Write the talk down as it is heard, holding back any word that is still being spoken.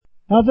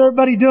How's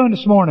everybody doing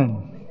this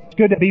morning? It's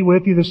good to be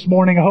with you this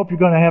morning. I hope you're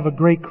going to have a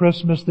great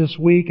Christmas this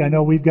week. I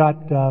know we've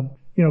got,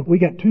 we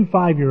got 2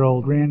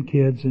 5-year-old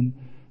grandkids, and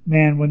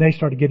man, when they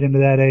start to get into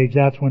that age,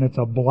 that's when it's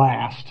a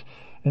blast.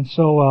 And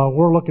so,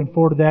 we're looking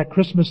forward to that.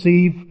 Christmas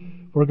Eve,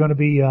 we're going to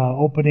be,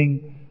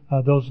 opening,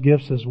 those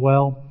gifts as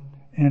well.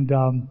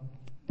 And,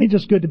 it's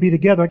just good to be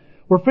together.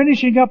 We're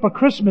finishing up a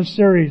Christmas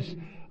series,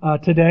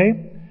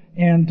 today,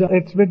 and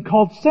it's been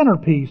called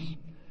Centerpiece.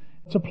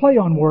 It's a play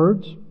on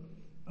words.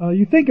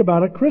 You think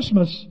about it,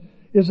 Christmas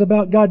is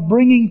about God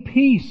bringing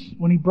peace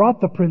when He brought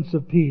the Prince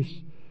of Peace.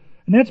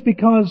 And that's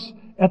because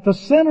at the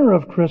center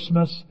of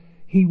Christmas,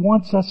 He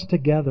wants us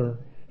together.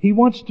 He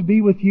wants to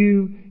be with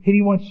you, and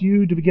He wants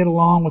you to get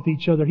along with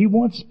each other. He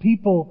wants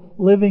people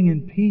living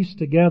in peace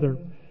together.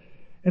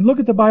 And look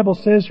at the Bible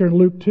says here in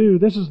Luke 2,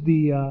 this is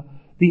the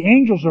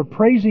angels are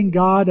praising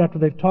God after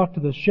they've talked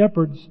to the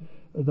shepherds.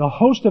 The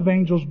host of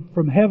angels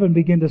from heaven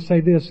begin to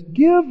say this,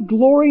 "Give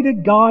glory to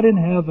God in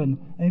heaven."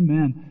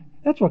 Amen.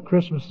 That's what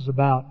Christmas is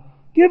about.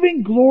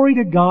 Giving glory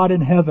to God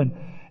in heaven.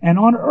 And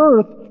on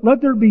earth, let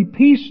there be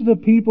peace to the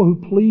people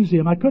who please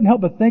Him. I couldn't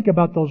help but think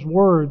about those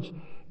words,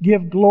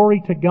 give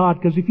glory to God.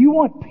 Because if you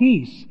want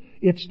peace,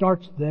 it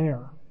starts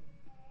there.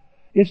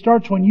 It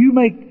starts when you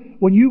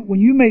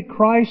make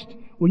Christ,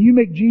 when you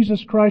make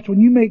Jesus Christ, when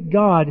you make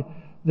God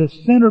the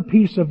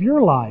centerpiece of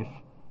your life,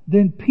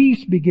 then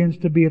peace begins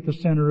to be at the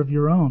center of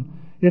your own.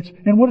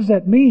 And what does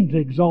that mean, to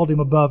exalt Him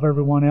above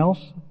everyone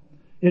else?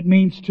 It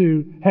means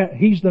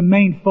He's the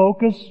main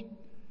focus.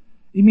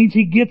 It means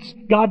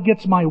God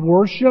gets my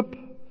worship.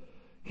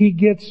 He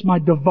gets my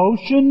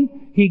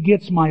devotion. He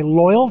gets my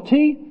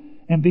loyalty.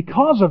 And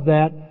because of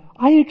that,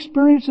 I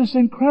experience this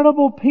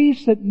incredible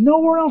peace that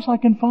nowhere else I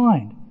can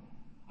find.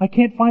 I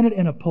can't find it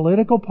in a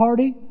political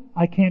party.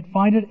 I can't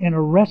find it in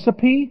a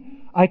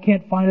recipe. I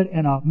can't find it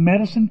in a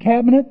medicine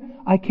cabinet.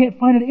 I can't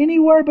find it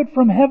anywhere but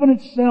from heaven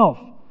itself.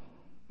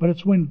 But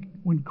it's when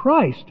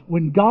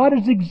God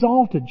is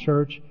exalted,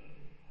 church,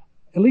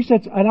 at least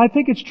and I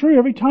think it's true.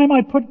 Every time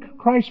I put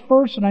Christ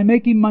first and I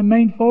make Him my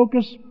main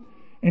focus,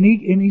 and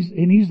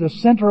He's the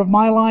center of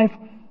my life,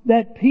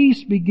 that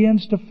peace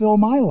begins to fill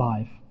my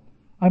life.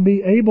 I'm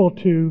able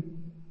to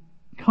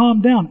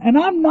calm down. And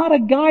I'm not a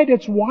guy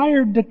that's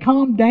wired to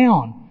calm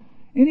down.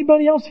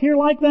 Anybody else here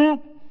like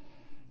that?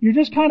 You're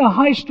just kind of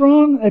high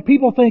strung.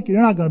 People think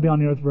you're not going to be on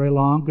the earth very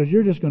long because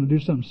you're just going to do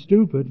something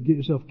stupid and get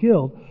yourself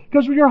killed.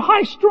 Because you're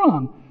high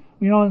strung.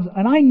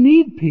 And I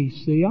need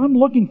peace, see. I'm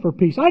looking for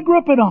peace. I grew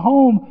up in a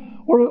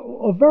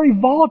very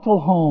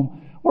volatile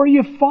home, where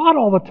you fought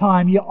all the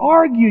time, you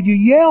argued, you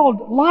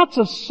yelled, lots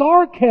of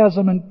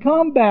sarcasm and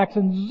comebacks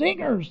and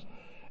zingers.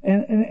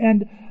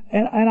 And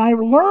I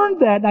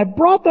learned that, and I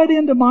brought that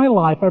into my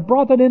life. I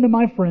brought that into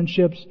my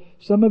friendships.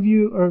 Some of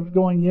you are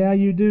going, yeah,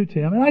 you do,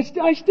 Tim. And I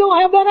still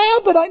have that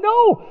habit, I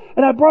know.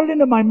 And I brought it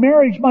into my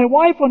marriage. My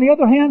wife, on the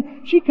other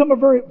hand, she come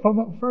from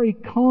a very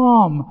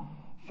calm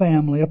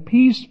family, a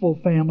peaceful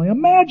family.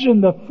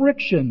 Imagine the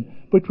friction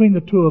between the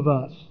two of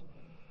us.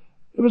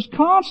 It was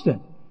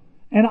constant.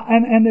 And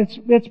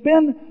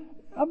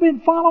I've been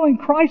following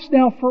Christ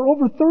now for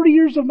over 30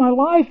 years of my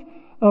life,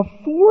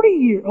 40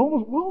 years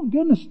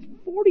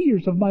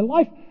of my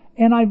life,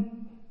 and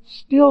I'm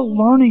still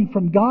learning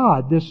from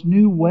God this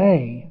new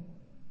way.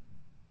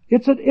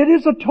 It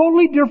is a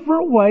totally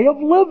different way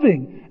of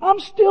living. I'm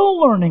still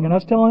learning, and I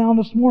was telling Alan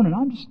this morning,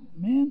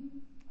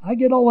 I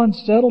get all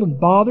unsettled and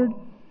bothered.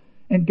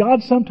 And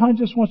God sometimes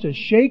just wants to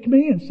shake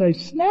me and say,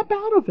 snap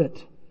out of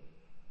it.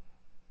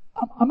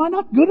 Am I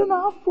not good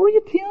enough for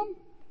you, Tim?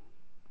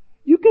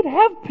 You could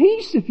have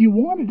peace if you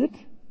wanted it.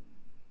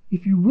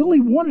 If you really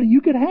wanted it,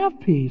 you could have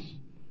peace.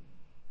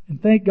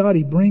 And thank God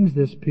He brings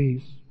this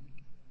peace.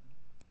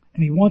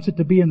 And He wants it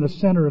to be in the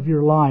center of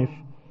your life.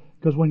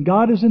 Because when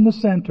God is in the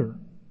center,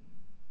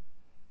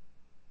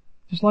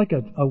 just like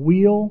a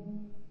wheel,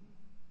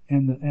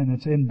 and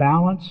it's in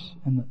balance,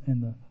 and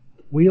the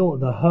wheel,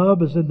 the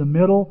hub is in the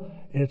middle,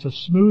 and it's a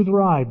smooth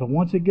ride, but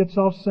once it gets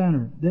off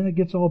center, then it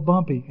gets all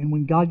bumpy. And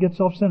when God gets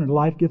off center,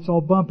 life gets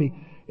all bumpy.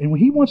 And when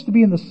He wants to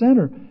be in the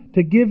center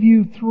to give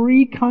you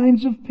 3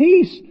 kinds of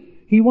peace.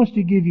 He wants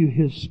to give you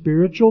His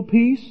spiritual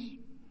peace.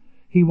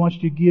 He wants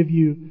to give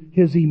you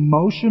His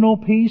emotional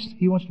peace.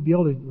 He wants to be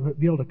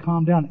able to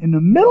calm down in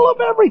the middle of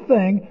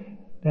everything,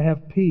 to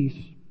have peace.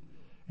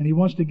 And He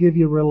wants to give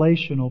you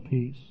relational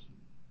peace.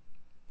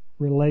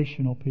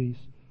 Relational peace.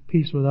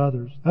 Peace with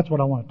others. That's what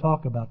I want to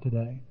talk about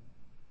today.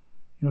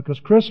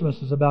 Because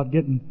Christmas is about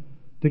getting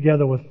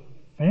together with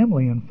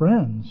family and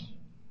friends.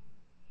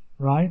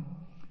 Right?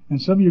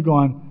 And some of you are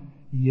going,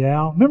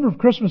 yeah. Remember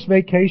Christmas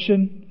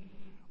Vacation,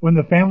 when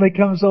the family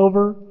comes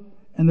over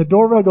and the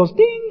doorbell goes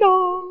ding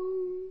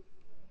dong,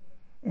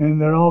 and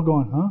they're all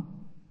going, huh?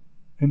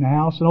 In the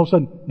house, and all of a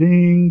sudden,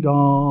 ding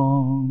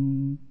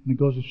dong, and it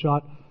goes a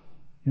shot,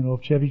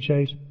 of Chevy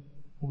Chase.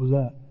 What was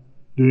that?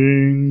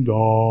 Ding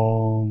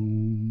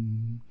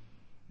dong.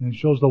 And it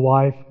shows the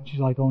wife.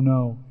 She's like, oh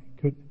no,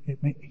 it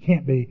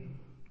can't be.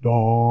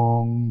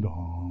 Dong,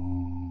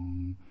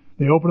 dong.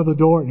 They open up the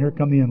door, and here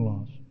come the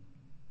in-laws.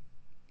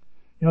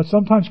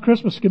 Sometimes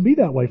Christmas can be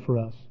that way for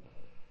us.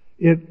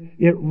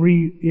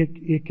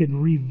 It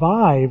can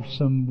revive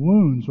some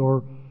wounds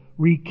or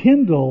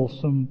rekindle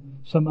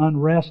some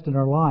unrest in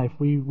our life.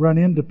 We run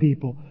into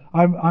people.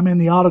 I'm in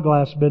the auto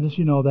glass business,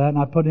 you know that, and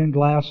I put in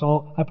glass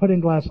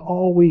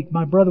all week.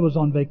 My brother was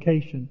on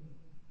vacation.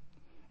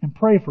 And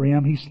pray for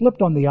him. He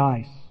slipped on the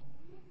ice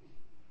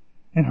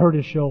and hurt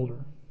his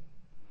shoulder.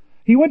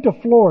 He went to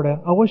Florida.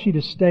 I wish he'd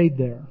have stayed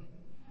there.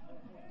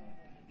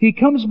 He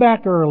comes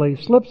back early,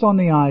 slips on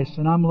the ice,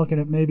 and I'm looking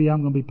at maybe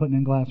I'm going to be putting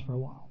in glass for a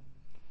while.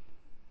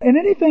 And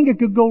anything that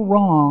could go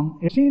wrong,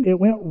 it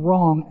went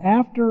wrong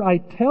after I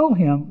tell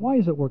him, why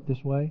does it work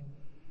this way?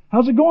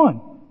 How's it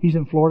going? He's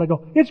in Florida. I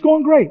go, it's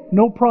going great.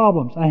 No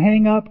problems. I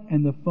hang up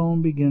and the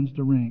phone begins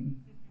to ring.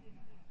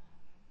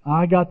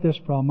 I got this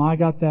problem. I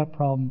got that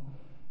problem.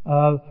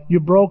 You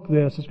broke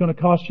this. It's going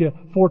to cost you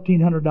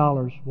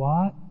 $1,400.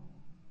 What?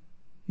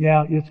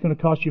 Yeah, it's going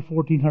to cost you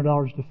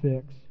 $1,400 to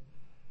fix.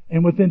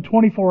 And within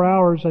 24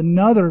 hours,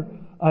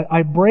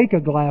 I break a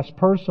glass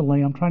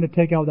personally. I'm trying to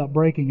take out without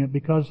breaking it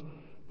because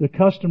the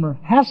customer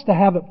has to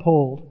have it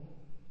pulled.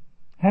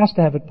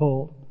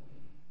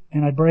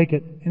 And I break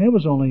it. And it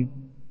was only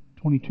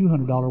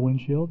 $2,200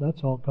 windshield.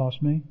 That's all it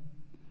cost me.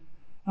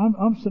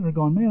 I'm sitting there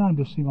going, man, I'm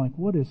just seeing like,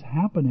 what is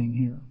happening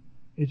here?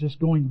 It's just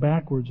going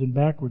backwards and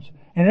backwards.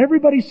 And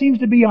everybody seems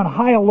to be on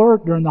high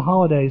alert during the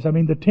holidays. I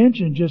mean, the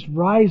tension just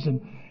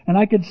rising. And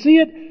I could see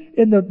it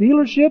in the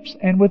dealerships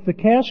and with the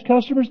cash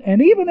customers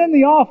and even in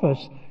the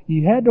office.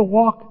 You had to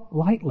walk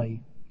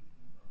lightly.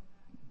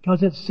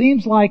 Because it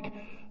seems like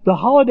the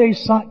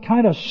holidays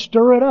kind of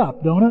stir it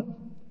up, don't it?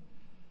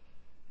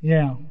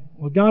 Yeah.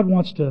 Well, God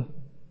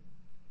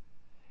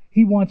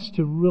He wants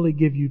to really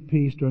give you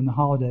peace during the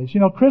holidays.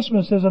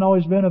 Christmas hasn't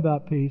always been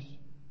about peace.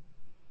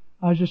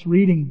 I was just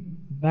reading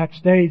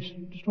backstage,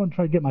 just want to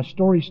try to get my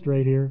story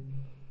straight here.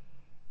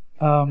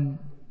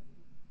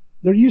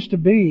 There used to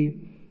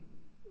be,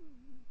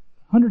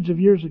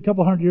 a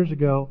couple hundred years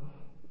ago,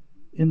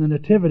 in the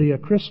Nativity, a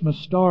Christmas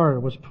star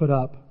was put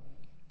up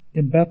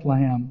in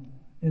Bethlehem.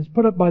 It's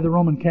put up by the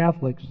Roman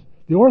Catholics.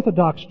 The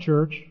Orthodox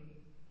Church,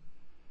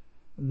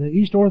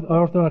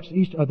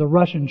 the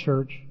Russian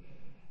Church,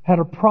 had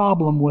a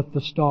problem with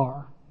the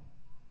star.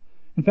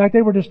 In fact,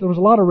 there was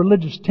a lot of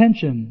religious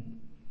tension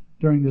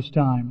during this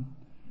time.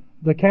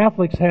 The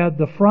Catholics had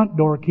the front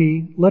door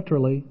key,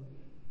 literally,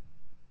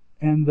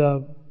 and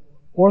the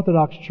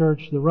Orthodox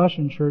Church, the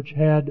Russian Church,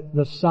 had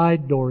the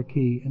side door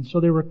key. And so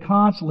they were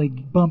constantly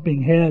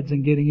bumping heads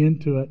and getting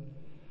into it.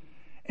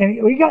 And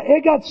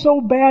it got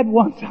so bad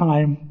one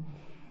time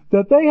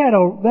that they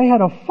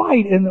had a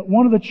fight in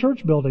one of the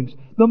church buildings.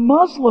 The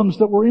Muslims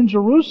that were in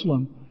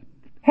Jerusalem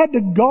had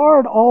to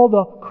guard all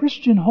the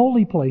Christian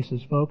holy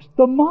places, folks.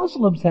 The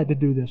Muslims had to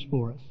do this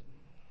for us.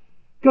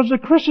 Because the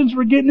Christians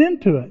were getting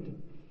into it.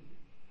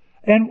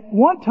 And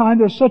one time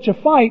there's such a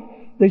fight,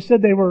 they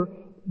said they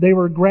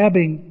were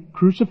grabbing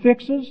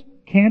crucifixes,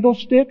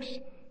 candlesticks,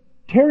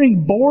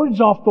 tearing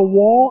boards off the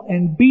wall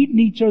and beating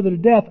each other to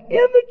death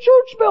in the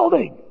church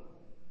building.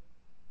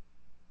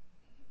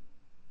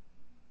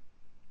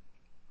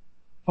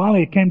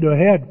 Finally it came to a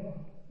head.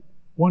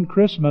 One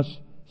Christmas,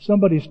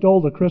 somebody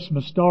stole the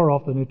Christmas star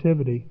off the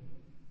Nativity.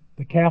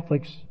 The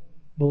Catholics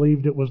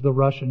believed it was the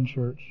Russian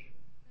Church.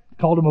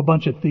 Called them a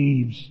bunch of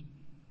thieves.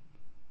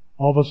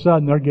 All of a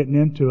sudden they're getting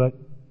into it.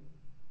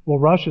 Well,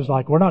 Russia's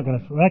like, we're not going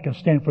to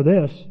stand for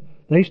this.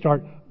 They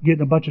start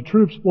getting a bunch of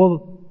troops.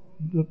 Well,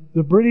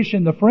 the British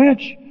and the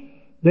French,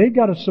 they've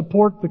got to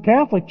support the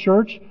Catholic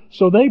Church,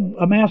 so they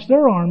amass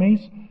their armies,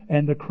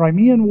 and the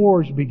Crimean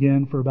Wars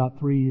begin for about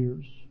 3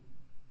 years.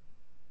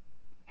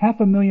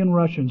 500,000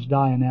 Russians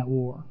die in that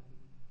war.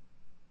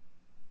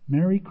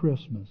 Merry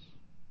Christmas.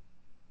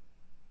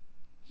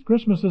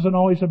 Christmas isn't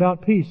always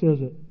about peace, is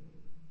it?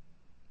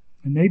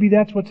 And maybe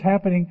that's what's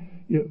happening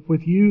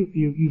with you.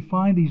 You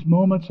find these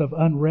moments of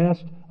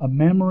unrest, a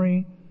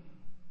memory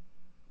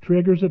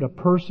triggers it, a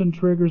person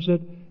triggers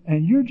it,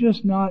 and you're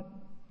just not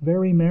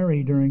very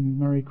merry during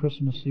the Merry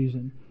Christmas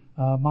season.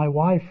 My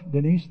wife,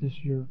 Denise, this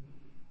year,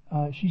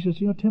 she says,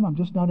 Tim, I'm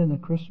just not in the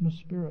Christmas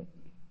spirit.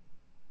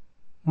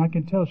 And I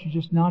can tell she's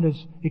just not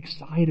as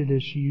excited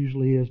as she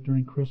usually is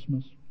during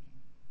Christmas.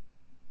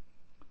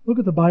 Look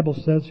what the Bible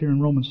says here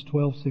in Romans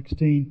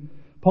 12:16.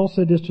 Paul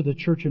said this to the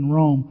church in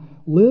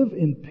Rome: live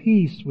in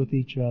peace with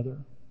each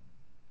other.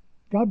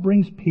 God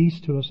brings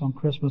peace to us on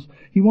Christmas.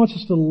 He wants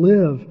us to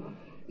live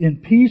in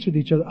peace with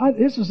each other.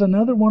 This is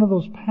another one of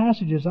those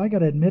passages, I got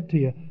to admit to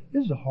you,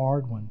 this is a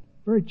hard one.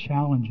 Very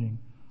challenging.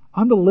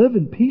 I'm to live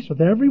in peace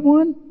with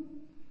everyone?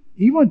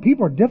 Even when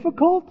people are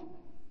difficult?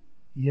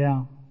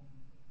 Yeah.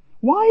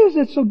 Why is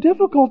it so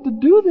difficult to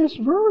do this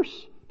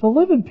verse? To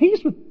live in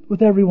peace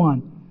with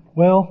everyone?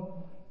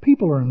 Well,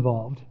 people are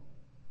involved.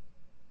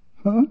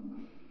 Huh?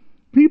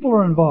 People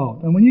are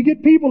involved. And when you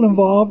get people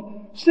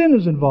involved, sin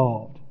is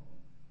involved.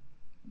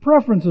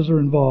 Preferences are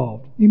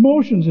involved.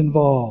 Emotions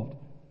involved.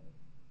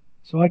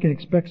 So I can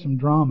expect some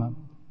drama.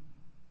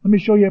 Let me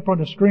show you up on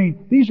the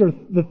screen. These are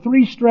the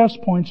 3 stress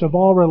points of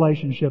all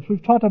relationships.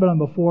 We've talked about them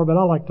before, but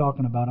I like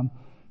talking about them.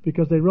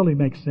 because they really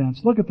make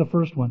sense. Look at the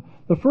first one.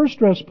 The first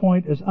stress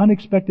point is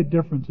unexpected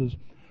differences.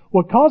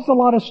 What causes a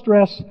lot of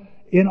stress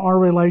in our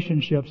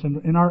relationships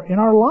and in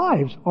our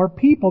lives are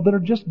people that are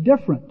just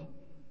different.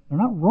 They're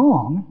not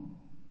wrong.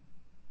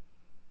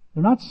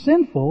 They're not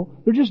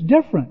sinful. They're just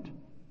different.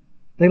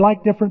 They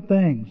like different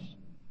things.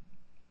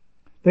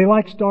 They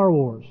like Star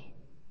Wars,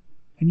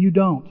 and you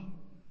don't.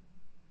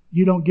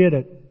 You don't get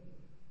it.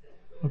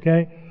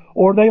 Okay?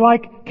 Or they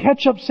like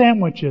ketchup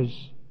sandwiches.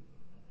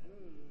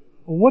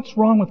 Well, what's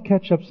wrong with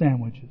ketchup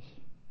sandwiches?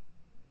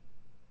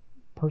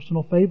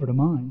 Personal favorite of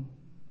mine.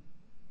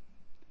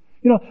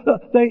 You know,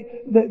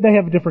 they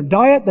have a different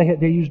diet.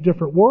 They use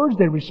different words.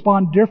 They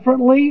respond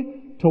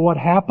differently to what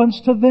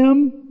happens to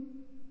them.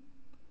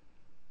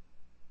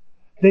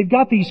 They've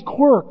got these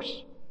quirks.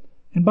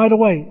 And by the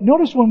way,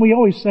 notice when we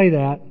always say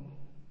that,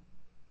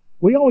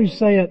 we always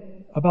say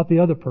it about the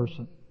other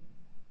person.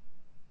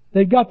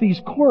 They've got these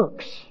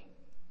quirks.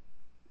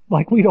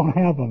 Like we don't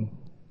have them.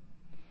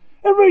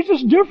 Everybody's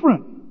just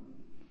different.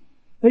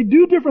 They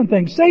do different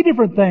things, say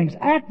different things,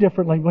 act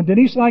differently. When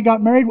Denise and I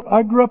got married,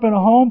 I grew up in a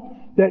home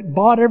that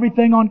bought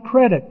everything on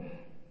credit.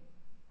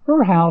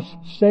 Her house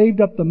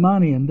saved up the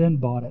money and then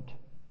bought it.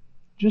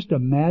 Just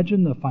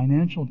imagine the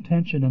financial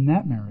tension in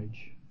that marriage.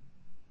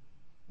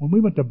 When we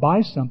went to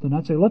buy something,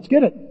 I'd say, let's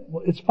get it.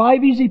 Well, it's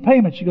 5 easy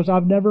payments. She goes,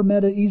 I've never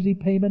met an easy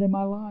payment in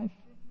my life.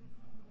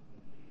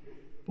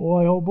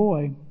 Boy, oh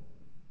boy.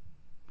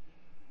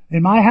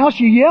 In my house,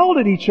 you yelled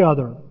at each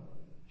other.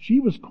 She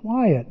was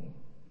quiet.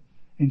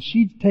 And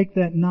she'd take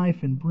that knife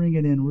and bring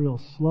it in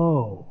real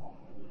slow.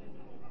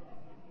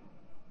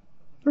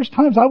 There's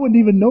times I wouldn't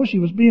even know she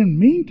was being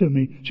mean to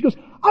me. She goes,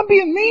 I'm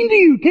being mean to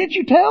you. Can't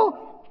you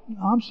tell?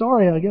 I'm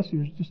sorry. I guess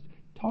you just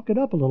talk it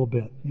up a little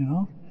bit, you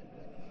know.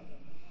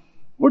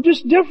 We're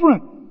just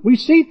different. We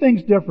see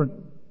things different.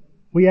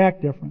 We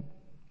act different.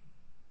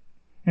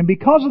 And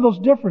because of those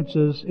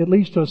differences, it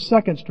leads to a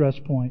second stress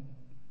point.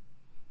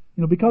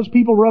 You know, because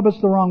people rub us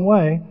the wrong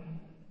way,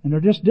 and they're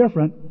just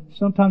different,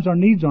 sometimes our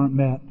needs aren't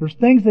met. There's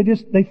things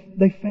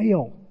they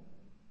fail.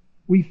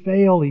 We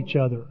fail each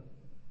other.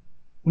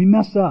 We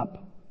mess up.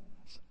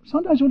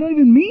 Sometimes we don't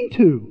even mean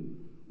to.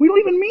 We don't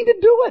even mean to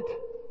do it.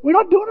 We're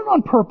not doing it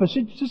on purpose.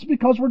 It's just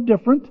because we're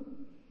different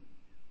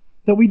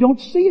that we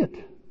don't see it.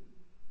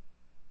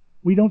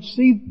 We don't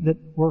see that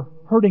we're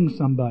hurting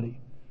somebody.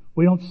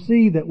 We don't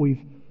see that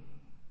we've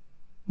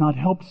not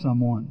helped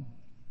someone.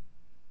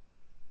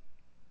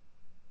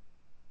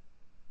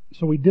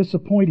 So we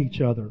disappoint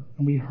each other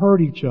and we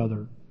hurt each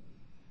other.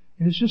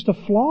 And it's just a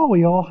flaw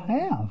we all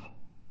have.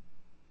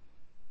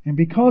 And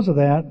because of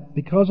that,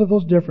 because of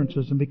those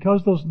differences and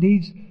because those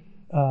needs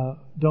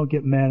don't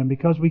get met and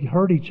because we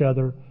hurt each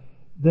other,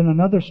 then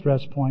another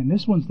stress point, and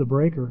this one's the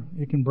breaker.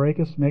 It can break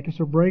us, make us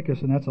or break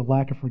us, and that's a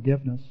lack of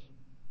forgiveness.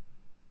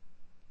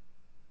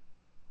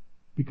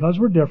 Because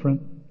we're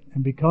different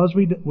and because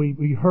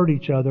we hurt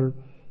each other,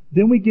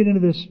 then we get into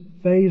this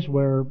phase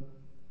where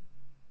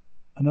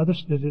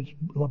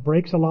it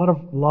breaks a lot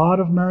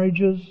of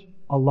marriages,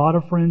 a lot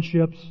of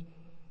friendships,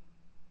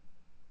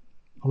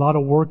 a lot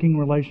of working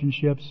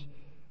relationships.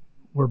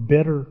 We're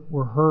bitter,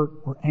 we're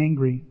hurt, we're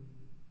angry.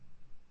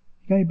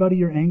 You got anybody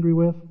you're angry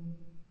with?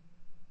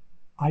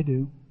 I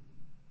do.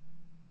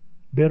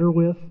 Bitter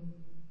with?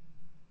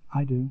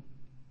 I do.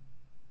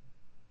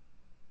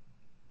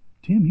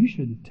 Tim, you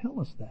shouldn't tell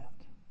us that.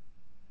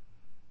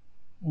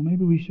 Well,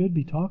 maybe we should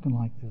be talking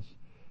like this.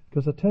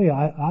 Because I tell you,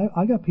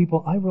 I got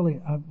people,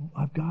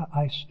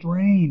 I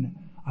strain,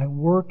 I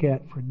work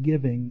at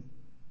forgiving.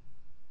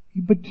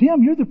 But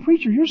Tim, you're the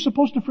preacher, you're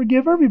supposed to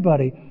forgive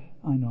everybody.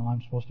 I know,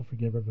 I'm supposed to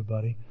forgive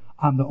everybody.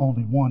 I'm the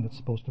only one that's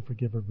supposed to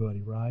forgive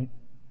everybody, right?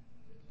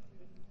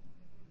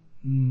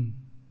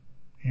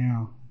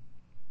 Yeah.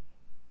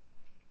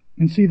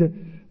 And see,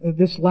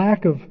 this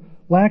lack of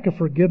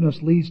forgiveness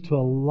leads to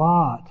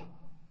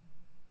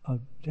a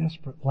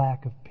desperate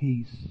lack of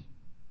peace.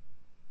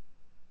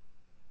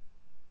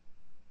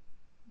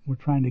 We're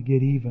trying to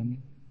get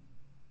even.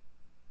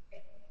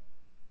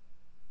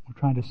 We're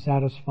trying to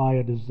satisfy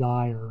a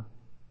desire,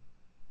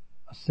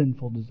 a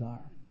sinful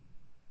desire.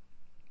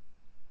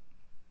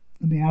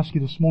 Let me ask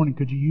you this morning,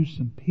 could you use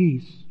some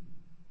peace?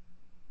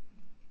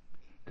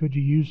 Could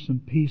you use some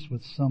peace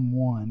with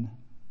someone?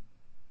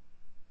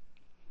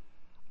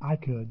 I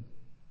could.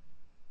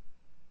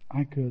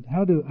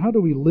 How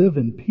do we live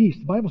in peace?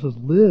 The Bible says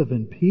live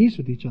in peace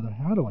with each other.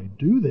 How do I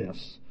do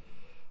this?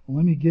 Well,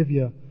 let me give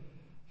you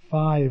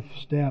 5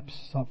 steps,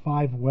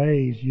 5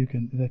 ways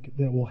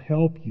that will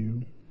help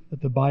you, that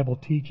the Bible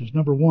teaches.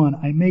 Number 1,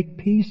 I make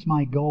peace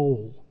my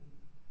goal.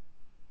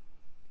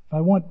 If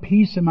I want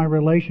peace in my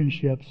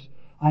relationships,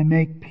 I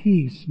make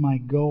peace my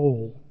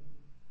goal.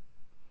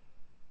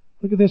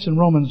 Look at this in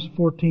Romans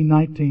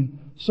 14:19.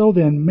 So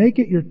then, make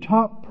it your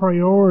top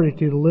priority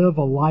to live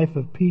a life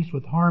of peace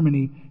with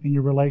harmony in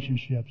your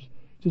relationships.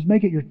 Just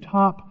make it your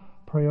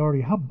top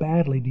priority. How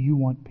badly do you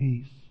want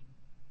peace?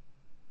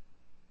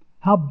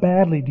 How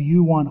badly do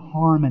you want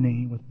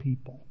harmony with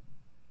people?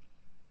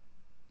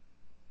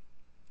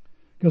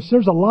 Because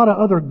there's a lot of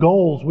other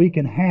goals we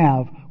can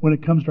have when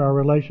it comes to our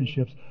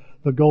relationships.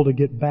 The goal to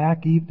get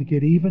back, to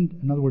get even,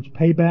 in other words,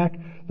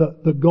 payback.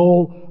 The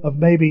goal of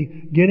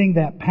maybe getting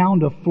that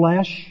pound of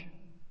flesh.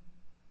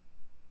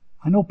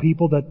 I know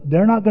people that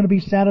they're not going to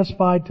be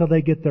satisfied till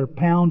they get their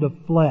pound of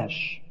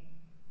flesh.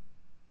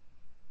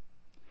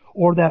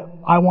 Or that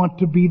I want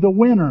to be the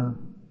winner.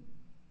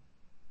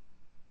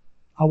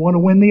 I want to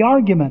win the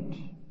argument.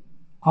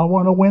 I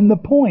want to win the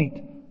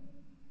point.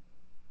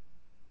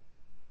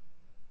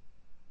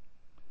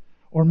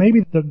 Or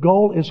maybe the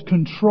goal is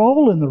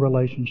control in the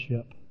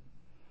relationship.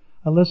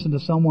 I listened to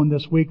someone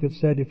this week that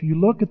said, if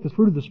you look at the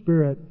fruit of the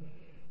Spirit,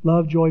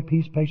 love, joy,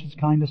 peace, patience,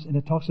 kindness, and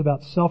it talks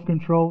about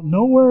self-control,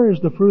 nowhere is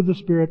the fruit of the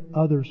Spirit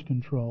others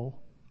control.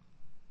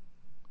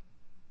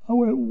 I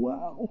went,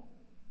 wow.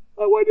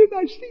 Why didn't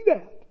I see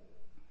that?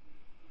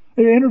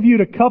 I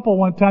interviewed a couple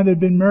one time that had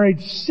been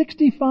married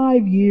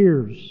 65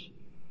 years.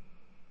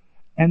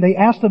 And they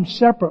asked them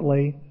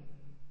separately,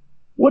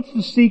 what's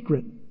the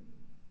secret?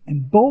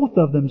 And both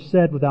of them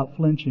said without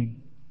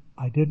flinching,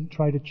 I didn't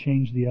try to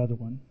change the other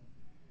one.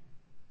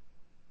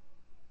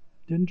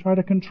 Didn't try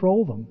to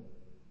control them.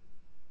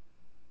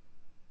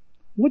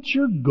 What's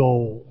your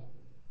goal?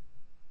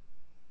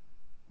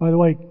 By the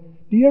way,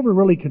 do you ever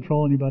really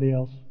control anybody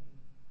else?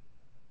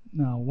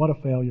 No, what a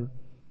failure.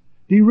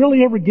 Do you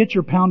really ever get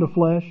your pound of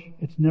flesh?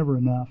 It's never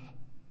enough.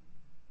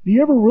 Do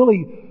you ever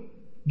really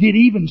get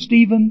even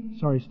Stephen?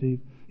 Sorry, Steve.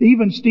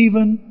 Even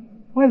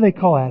Stephen. Why do they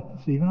call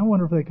that, Stephen? I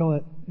wonder if they call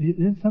that. Is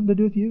it something to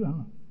do with you? I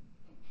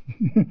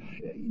don't know.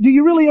 Do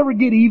you really ever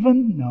get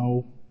even?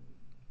 No.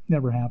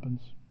 Never happens.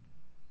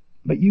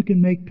 But you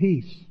can make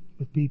peace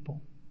with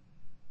people.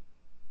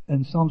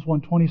 In Psalms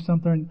 120,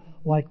 something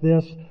like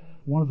this,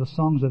 one of the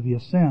songs of the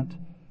ascent,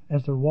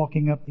 as they're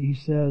walking up, he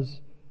says,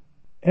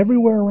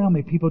 everywhere around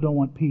me, people don't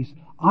want peace.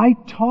 I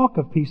talk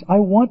of peace. I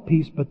want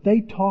peace, but they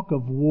talk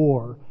of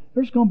war.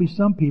 There's going to be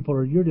some people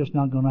or you're just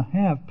not going to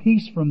have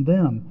peace from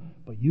them,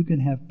 but you can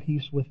have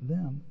peace with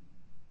them.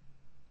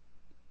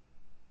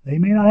 They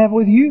may not have it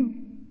with you,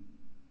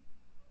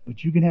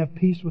 but you can have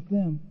peace with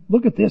them.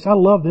 Look at this. I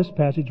love this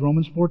passage,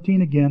 Romans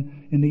 14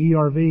 again, in the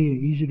ERV,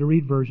 easy to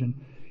read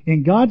version.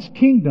 In God's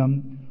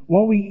kingdom,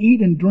 what we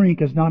eat and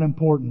drink is not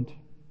important.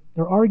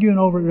 They're arguing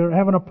over, they're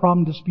having a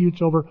problem,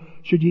 disputes over,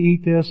 should you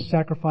eat this,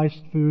 sacrifice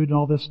food and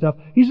all this stuff.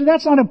 He said,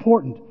 that's not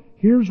important.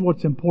 Here's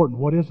what's important.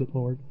 What is it,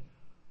 Lord?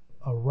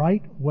 A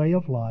right way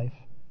of life,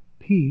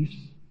 peace,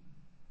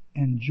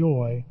 and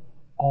joy,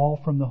 all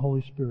from the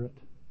Holy Spirit.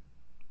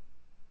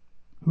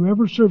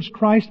 Whoever serves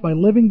Christ by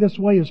living this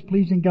way is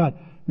pleasing God.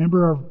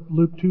 Remember our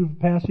Luke 2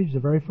 passage, the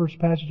very first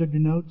passage of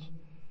your notes?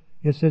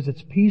 It says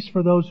it's peace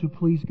for those who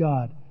please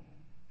God.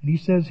 And he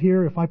says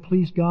here, if I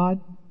please God,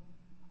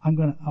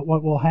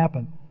 what will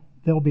happen?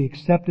 They'll be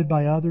accepted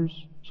by others.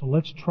 So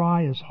let's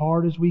try as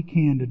hard as we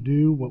can to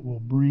do what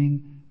will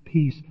bring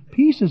peace.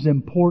 Peace is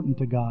important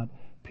to God.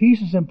 Peace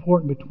is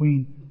important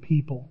between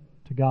people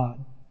to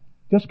God.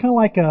 Just kind of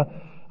like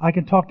I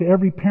can talk to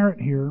every parent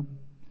here.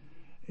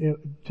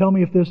 Tell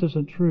me if this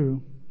isn't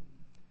true.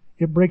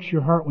 It breaks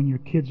your heart when your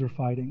kids are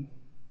fighting.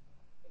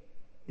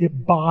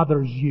 It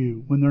bothers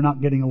you when they're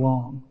not getting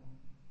along.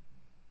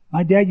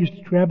 My dad used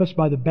to grab us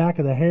by the back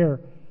of the hair,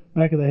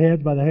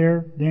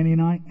 Danny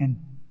and I, and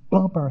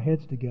bump our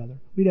heads together.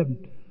 We'd have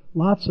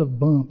lots of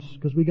bumps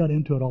because we got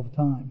into it all the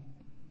time.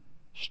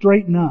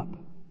 Straighten up.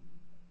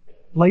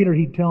 Later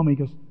he'd tell me,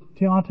 he goes,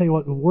 Tim, I'll tell you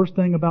what, the worst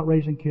thing about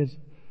raising kids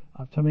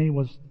to me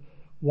was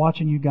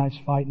watching you guys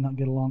fight and not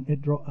get along.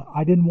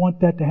 I didn't want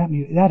that to happen to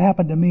you. That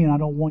happened to me, and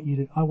I want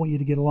you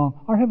to get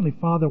along. Our Heavenly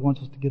Father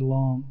wants us to get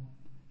along.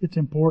 It's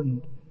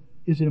important.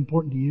 Is it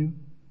important to you?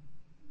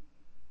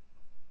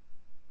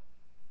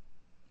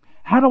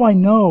 How do I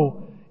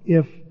know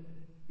if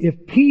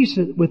peace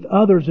with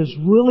others is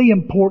really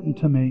important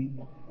to me?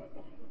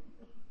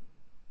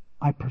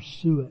 I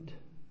pursue it.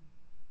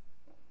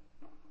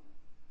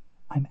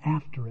 I'm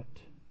after it.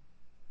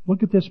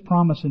 Look at this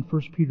promise in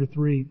 1 Peter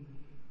 3.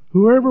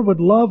 Whoever would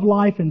love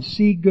life and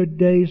see good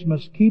days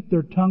must keep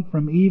their tongue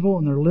from evil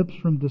and their lips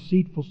from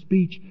deceitful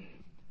speech.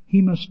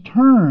 He must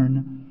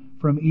turn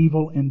from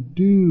evil and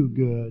do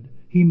good.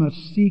 He must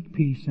seek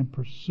peace and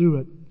pursue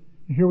it.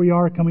 And here we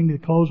are coming to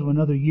the close of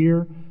another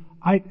year.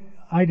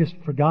 I just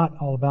forgot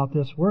all about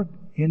this. We're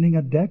ending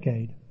a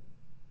decade.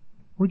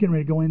 We're getting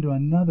ready to go into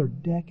another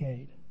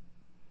decade.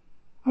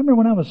 I remember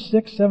when I was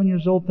 6, 7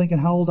 years old thinking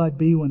how old I'd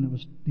be when it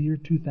was the year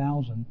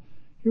 2000.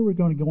 Here we're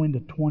going to go into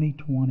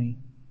 2020.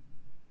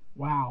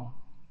 Wow,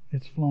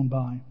 it's flown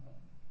by.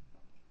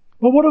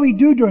 Well, what do we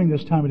do during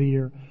this time of the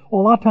year?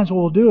 Well, a lot of times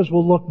what we'll do is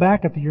we'll look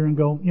back at the year and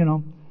go,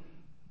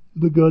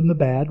 the good and the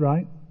bad,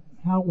 right?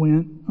 How it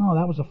went. Oh,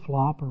 that was a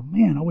flop. Or,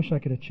 man, I wish I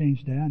could have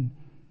changed that.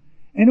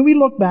 And we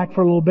look back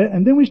for a little bit,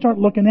 and then we start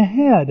looking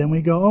ahead, and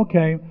we go,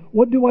 okay,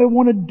 what do I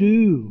want to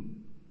do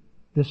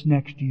this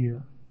next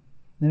year?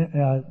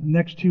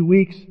 Next 2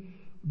 weeks,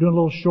 we're doing a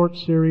little short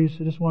series.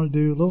 I just want to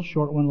do a little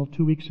short one, a little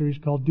 2-week series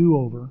called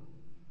Do-Over.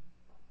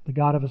 The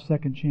God of a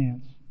Second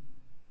Chance.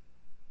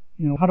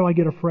 How do I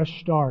get a fresh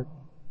start?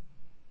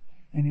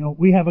 And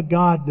we have a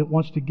God that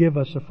wants to give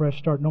us a fresh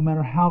start. No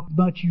matter how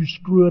much you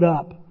screw it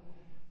up,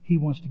 He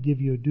wants to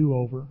give you a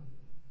do-over.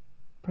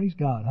 Praise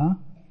God, huh?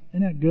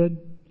 Isn't that good?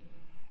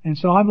 And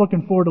so I'm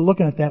looking forward to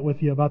looking at that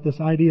with you, about this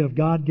idea of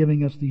God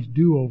giving us these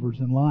do-overs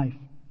in life.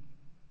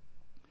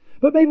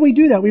 But maybe we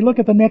do that. We look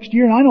at the next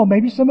year, and I know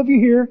maybe some of you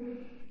here,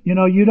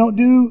 you don't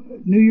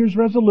do New Year's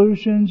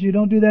resolutions. You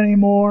don't do that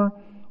anymore.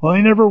 Well,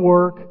 they never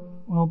work.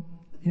 Well,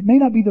 it may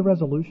not be the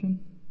resolution.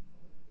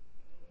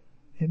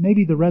 It may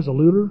be the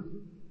resoluter.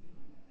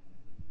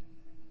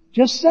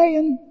 Just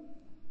saying.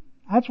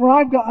 That's where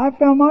I've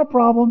found my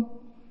problem.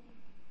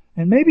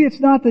 And maybe it's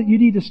not that you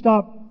need to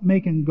stop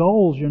making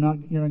goals you're not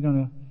going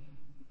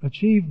to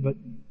achieve, but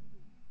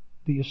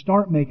that you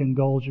start making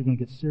goals you're going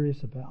to get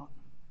serious about.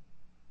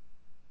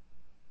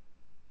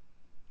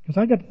 Because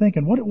I got to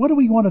thinking, what do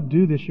we want to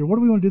do this year? What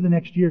do we want to do the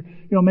next year?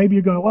 Maybe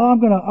you're going, well, I'm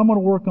going to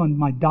work on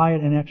my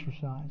diet and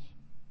exercise.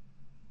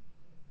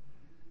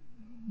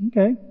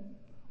 Okay.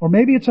 Or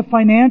maybe it's a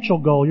financial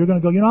goal. You're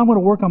going to go, I'm going to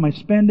work on my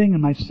spending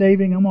and my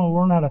saving. I'm going to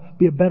learn how to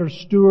be a better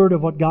steward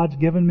of what God's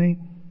given me.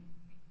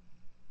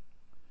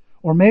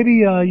 Or maybe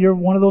you're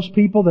one of those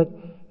people that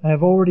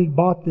have already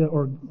bought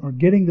or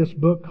getting this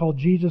book called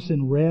Jesus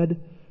in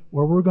Red,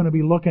 where we're going to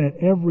be looking at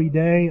every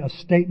day a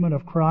statement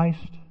of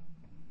Christ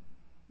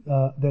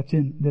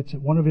that's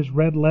one of his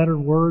red letter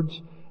words.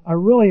 I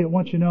really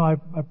want you to know I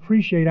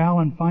appreciate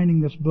Alan finding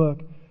this book.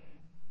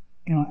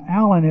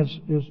 Alan is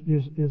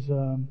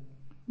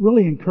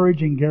really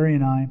encouraging Gary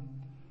and I.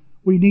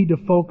 We need to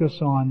focus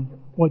on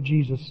what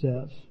Jesus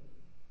says.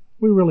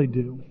 We really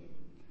do.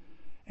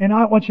 And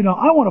I want you to know,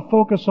 I want to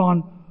focus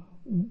on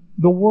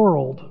the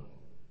world.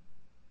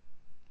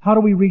 How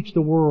do we reach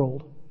the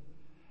world?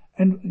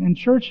 And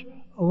church,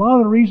 a lot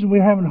of the reason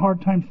we're having a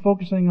hard time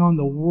focusing on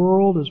the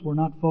world is we're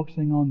not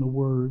focusing on the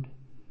Word.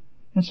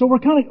 And so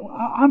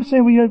I'm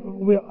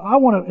saying I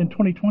want to, in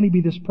 2020,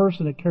 be this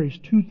person that carries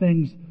two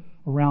things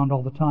around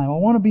all the time. I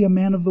want to be a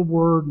man of the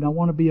Word, and I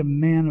want to be a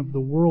man of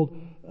the world.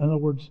 In other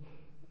words,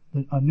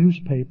 a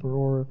newspaper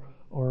or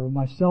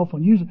my cell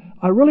phone.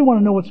 I really want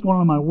to know what's going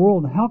on in my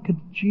world, and how could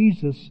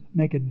Jesus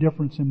make a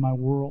difference in my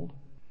world?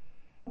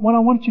 What I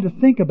want you to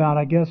think about,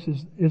 I guess,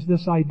 is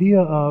this idea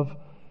of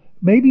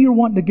maybe you're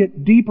wanting to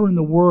get deeper in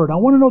the Word. I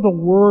want to know the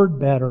Word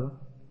better.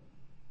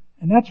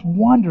 And that's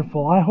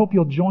wonderful. I hope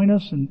you'll join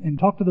us and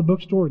talk to the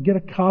bookstore or get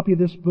a copy of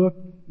this book.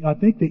 I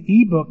think the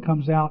ebook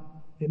comes out.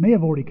 It may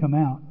have already come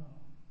out.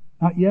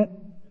 Not yet?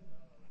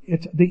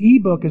 The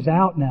ebook is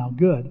out now.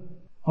 Good.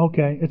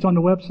 Okay. It's on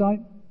the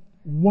website?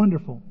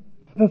 Wonderful.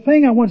 The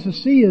thing I want us to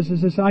see is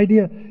this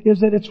idea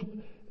is that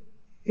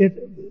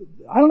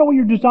I don't know what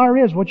your desire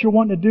is, what you're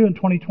wanting to do in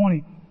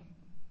 2020.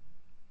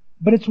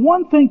 But it's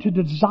one thing to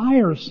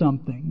desire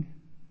something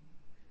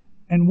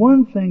and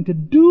one thing to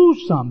do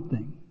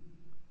something.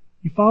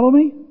 You follow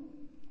me?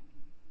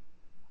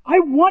 I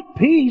want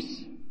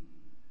peace,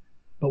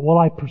 but will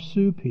I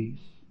pursue peace?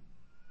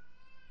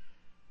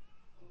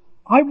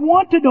 I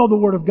want to know the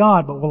Word of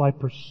God, but will I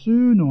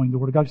pursue knowing the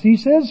Word of God? See, he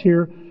says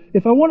here,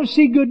 if I want to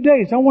see good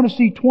days, I want to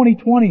see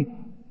 2020,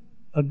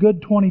 a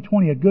good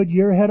 2020, a good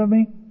year ahead of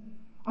me,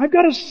 I've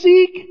got to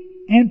seek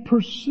and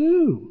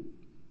pursue.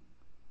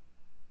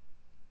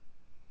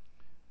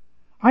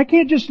 I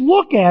can't just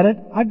look at it,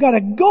 I've got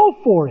to go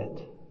for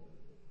it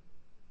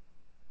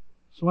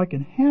so I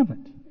can have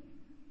it.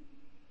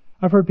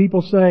 I've heard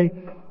people say,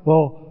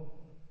 well,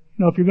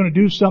 if you're going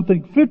to do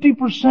something,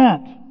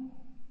 50%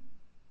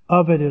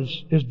 of it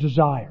is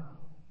desire.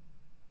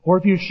 Or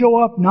if you show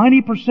up,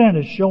 90%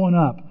 is showing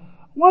up.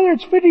 Whether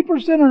it's 50%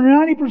 or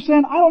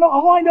 90%, I don't know.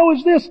 All I know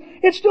is this.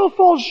 It still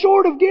falls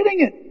short of getting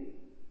it.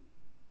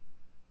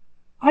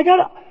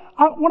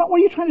 What are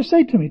you trying to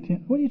say to me,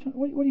 Tim? What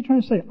are you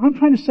trying to say? I'm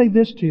trying to say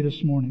this to you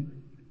this morning.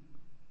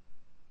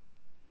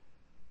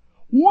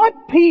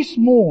 Want peace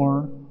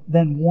more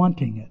than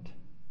wanting it.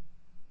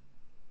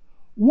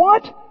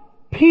 Want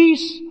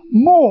peace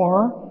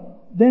more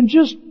than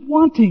just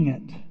wanting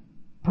it.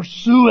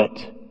 Pursue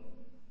it.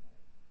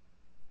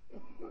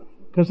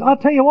 Because I'll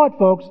tell you what,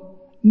 folks,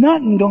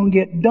 nothing gonna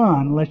get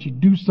done unless you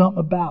do something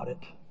about it.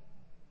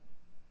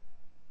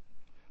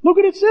 Look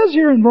what it says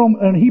here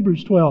in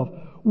Hebrews 12.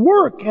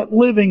 Work at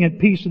living at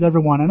peace with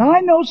everyone. And I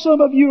know some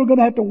of you are going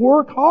to have to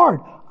work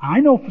hard. I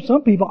know for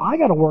some people, I'm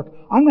going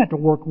to have to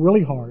work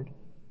really hard.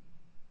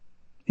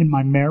 In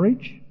my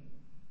marriage,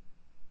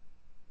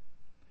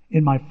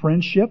 in my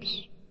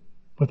friendships,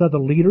 with other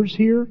leaders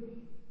here,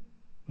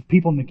 with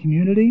people in the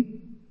community.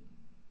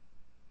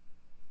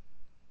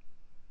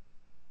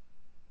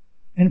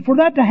 And for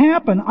that to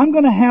happen, I'm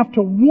going to have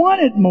to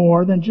want it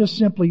more than just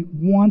simply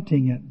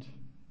wanting it.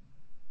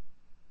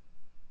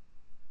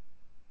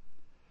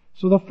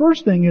 So the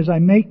first thing is I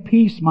make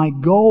peace my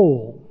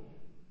goal.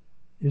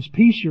 Is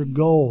peace your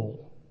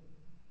goal?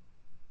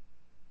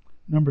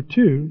 Number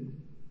two,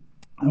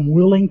 I'm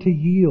willing to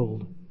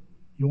yield.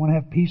 You want to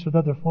have peace with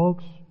other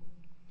folks?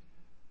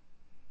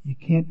 You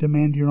can't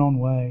demand your own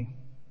way.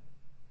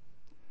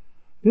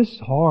 This is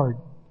hard.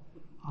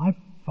 I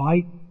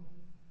fight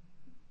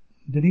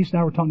Denise and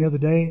I were talking the other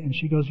day, and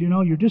she goes,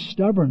 you're just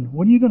stubborn.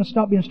 When are you going to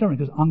stop being stubborn?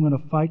 Because I'm going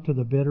to fight to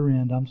the bitter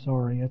end. I'm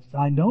sorry.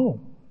 I know.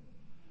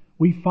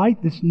 We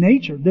fight this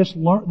nature, this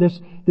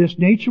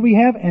nature we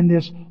have, and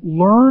this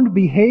learned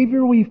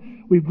behavior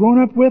we've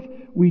grown up with.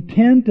 We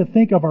tend to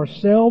think of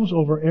ourselves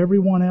over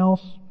everyone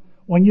else.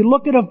 When you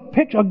look at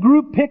a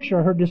group picture,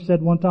 I heard this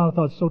said one time, I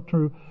thought it's so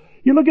true.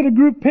 You look at a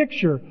group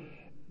picture,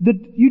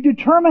 you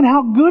determine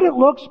how good it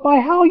looks by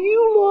how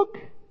you look.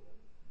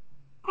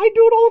 I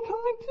do it all the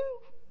time too.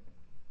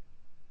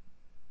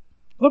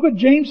 Look what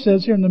James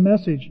says here in the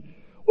Message.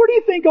 Where do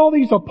you think all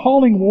these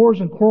appalling wars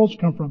and quarrels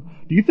come from?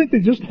 Do you think they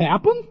just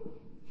happen?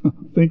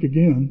 Think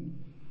again.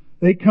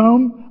 They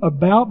come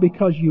about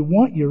because you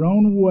want your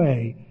own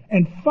way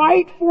and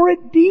fight for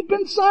it deep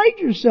inside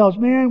yourselves.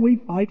 Man, we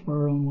fight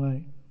for our own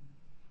way.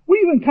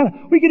 We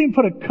can even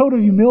put a coat of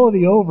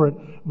humility over it,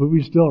 but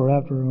we still are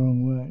after our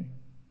own way.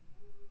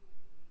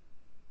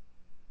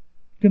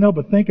 You can help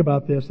but think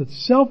about this, that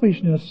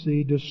selfishness,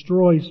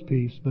 destroys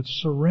peace, but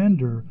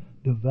surrender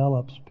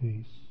develops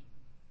peace.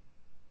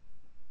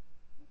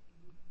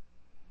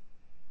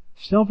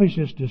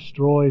 Selfishness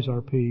destroys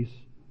our peace.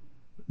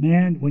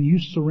 Man, when you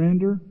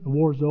surrender, the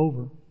war's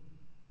over.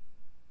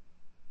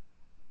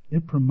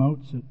 It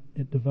promotes it.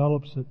 It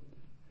develops it.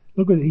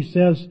 Look what he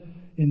says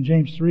in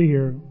James 3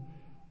 here.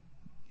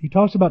 He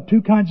talks about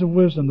two kinds of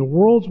wisdom, the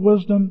world's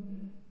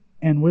wisdom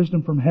and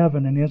wisdom from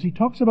heaven. And as he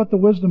talks about the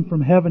wisdom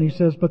from heaven, he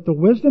says, but the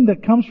wisdom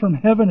that comes from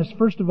heaven is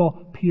first of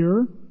all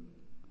pure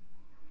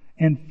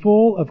and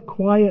full of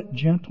quiet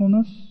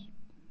gentleness.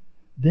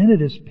 Then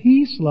it is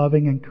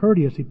peace-loving and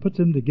courteous. He puts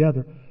them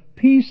together.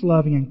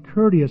 Peace-loving and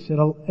courteous. It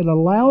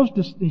allows,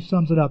 he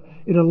sums it up,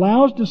 it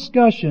allows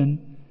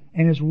discussion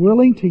and is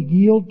willing to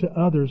yield to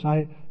others.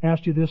 I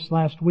asked you this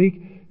last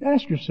week.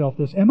 Ask yourself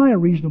this. Am I a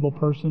reasonable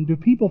person? Do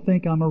people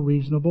think I'm a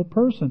reasonable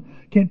person?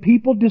 Can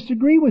people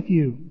disagree with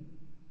you?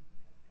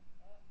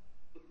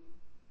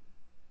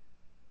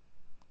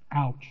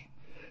 Ouch.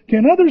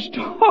 Can others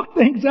talk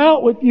things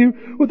out with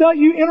you without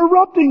you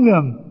interrupting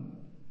them?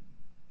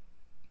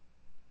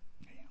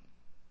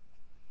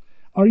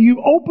 Are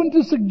you open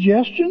to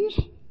suggestions?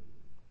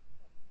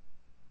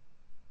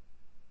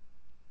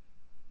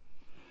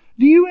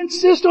 Do you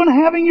insist on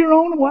having your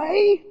own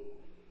way?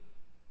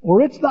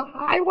 Or it's the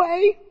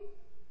highway?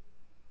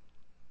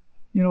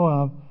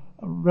 I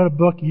read a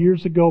book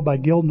years ago by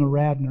Gilda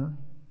Radner.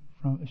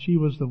 She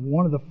was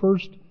one of the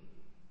first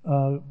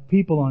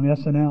people on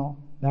SNL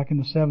back in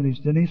the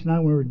 70s. Denise and I,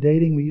 when we were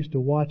dating, we used to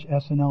watch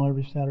SNL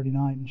every Saturday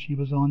night, and she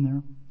was on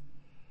there.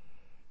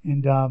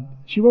 And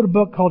she wrote a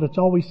book called It's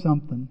Always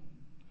Something.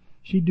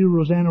 She'd do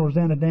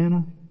Rosanna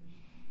Dana.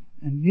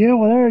 And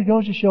there it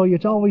goes to show you,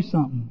 it's always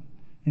something.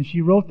 And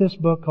she wrote this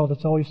book called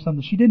It's Always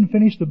Something. She didn't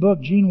finish the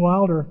book. Gene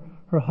Wilder,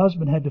 her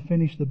husband, had to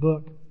finish the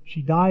book.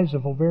 She dies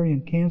of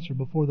ovarian cancer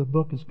before the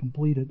book is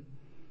completed.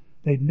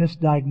 They'd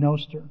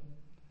misdiagnosed her.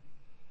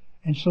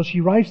 And so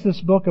she writes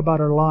this book about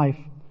her life.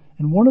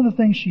 And one of the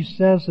things she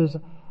says is,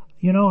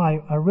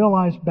 I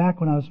realized back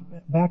when I was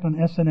back on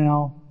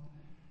SNL,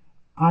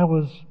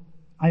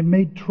 I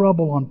made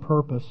trouble on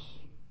purpose.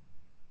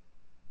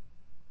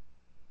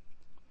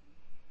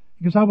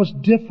 Because I was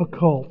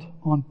difficult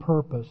on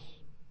purpose.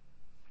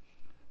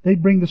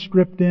 They'd bring the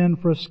script in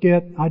for a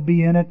skit, I'd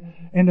be in it,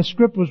 and the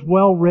script was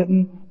well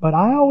written, but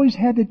I always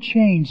had to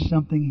change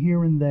something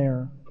here and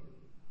there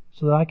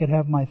so that I could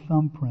have my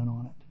thumbprint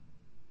on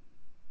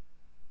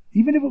it.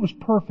 Even if it was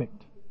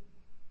perfect.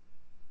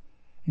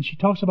 And she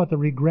talks about the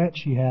regret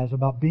she has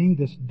about being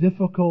this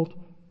difficult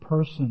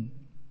person.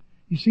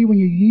 You see, when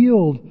you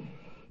yield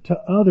to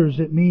others,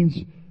 it means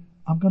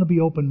I'm going to be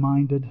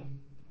open-minded.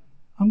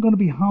 I'm going to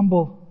be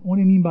humble. What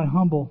do you mean by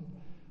humble?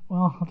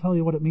 Well, I'll tell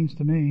you what it means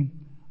to me.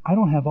 I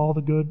don't have all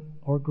the good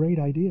or great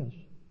ideas.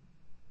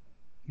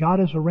 God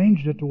has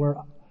arranged it to where,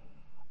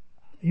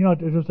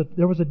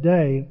 there was a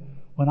day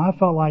when I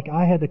felt like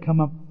I had to come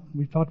up,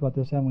 we've talked about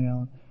this, haven't we,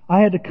 Alan? I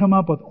had to come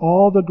up with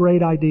all the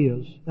great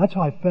ideas. That's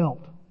how I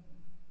felt.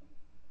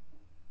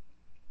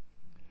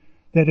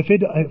 That if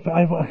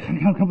I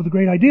come up with a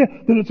great idea,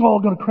 then it's all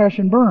going to crash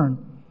and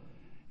burn.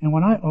 And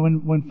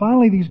when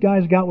finally these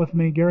guys got with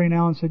me, Gary and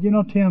Alan said,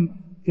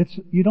 Tim,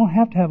 you don't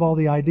have to have all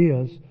the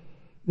ideas.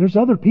 There's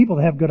other people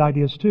that have good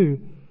ideas too.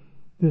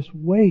 This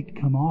weight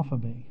come off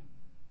of me.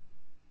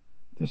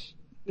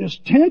 This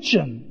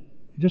tension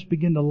just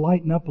began to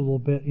lighten up a little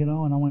bit, and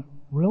I went,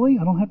 really?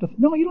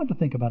 No, you don't have to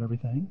think about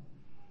everything.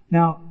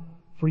 Now,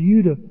 for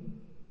you to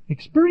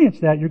experience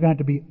that, you're going to have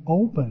to be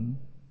open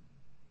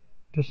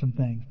to some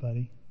things,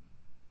 buddy.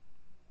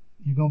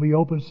 You're going to be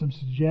open to some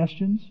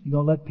suggestions. You're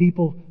going to let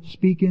people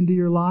speak into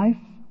your life.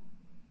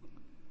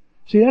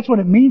 See, that's what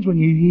it means when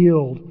you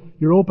yield.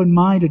 You're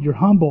open-minded, you're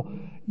humble,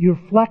 you're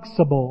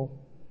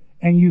flexible,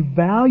 and you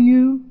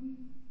value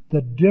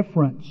the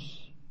difference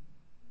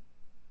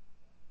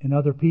in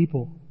other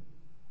people,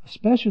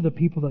 especially the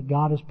people that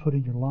God has put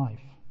in your life.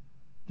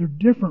 They're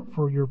different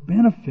for your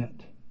benefit.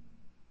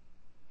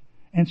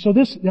 And so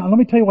now let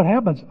me tell you what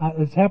happens.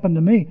 It's happened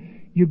to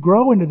me. You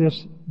grow into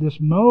this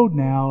mode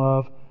now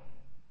of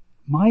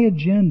my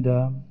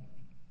agenda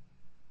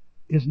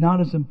is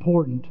not as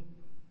important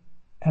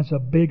as a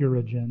bigger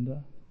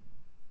agenda,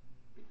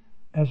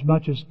 as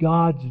much as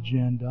God's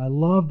agenda. I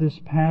love this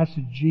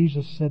passage.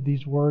 Jesus said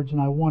these words, and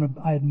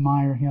I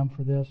admire Him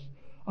for this.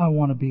 I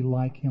want to be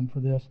like Him for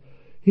this.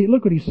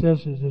 Look what He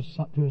says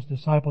to His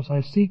disciples.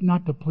 I seek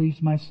not to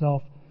please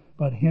myself,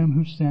 but Him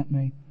who sent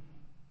me.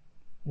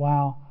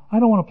 Wow. I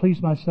don't want to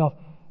please myself.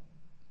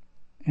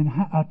 And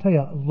I'll tell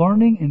you,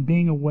 learning and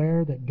being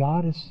aware that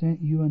God has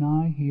sent you and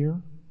I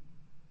here,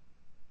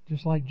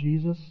 just like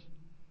Jesus,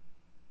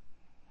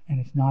 and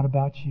it's not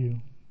about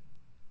you.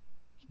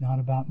 It's not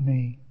about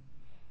me.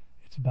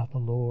 It's about the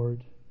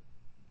Lord.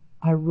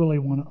 I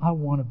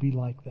want to be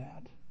like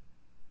that.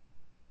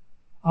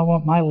 I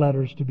want my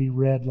letters to be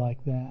read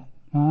like that.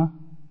 Huh?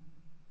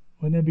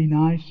 Wouldn't it be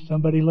nice?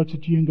 Somebody looks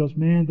at you and goes,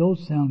 man,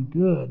 those sound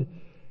good.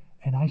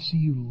 And I see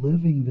you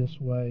living this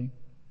way.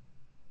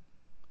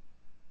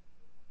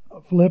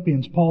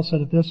 Philippians, Paul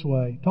said it this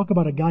way. Talk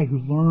about a guy who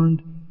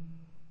learned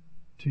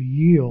to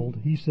yield.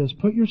 He says,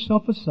 put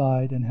yourself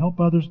aside and help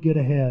others get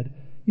ahead.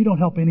 You don't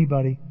help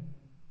anybody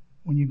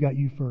when you've got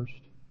you first.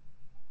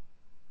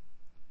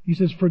 He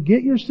says,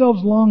 forget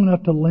yourselves long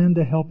enough to lend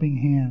a helping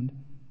hand.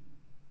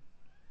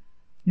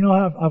 You know,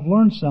 I've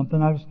learned something.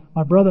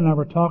 My brother and I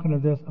were talking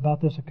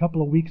about this a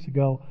couple of weeks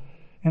ago,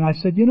 and I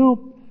said,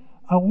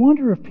 I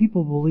wonder if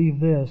people believe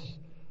this.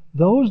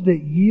 Those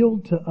that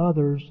yield to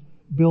others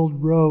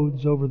build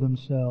roads over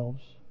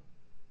themselves.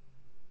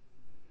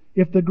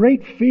 If the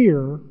great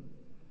fear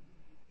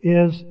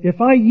is, if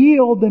I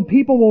yield, then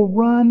people will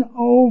run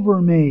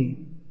over me.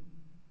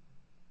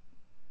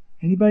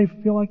 Anybody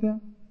feel like that?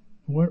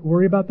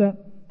 Worry about that?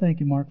 Thank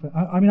you, Mark.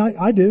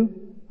 I do.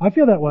 I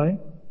feel that way.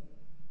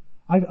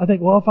 I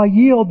think, well, if I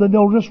yield, then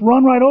they'll just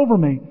run right over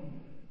me.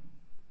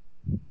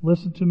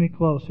 Listen to me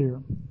close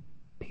here.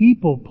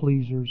 People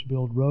pleasers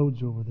build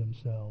roads over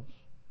themselves.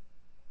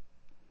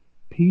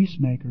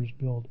 Peacemakers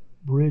build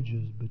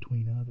bridges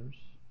between others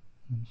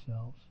and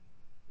themselves.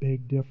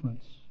 Big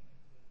difference.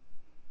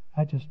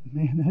 That just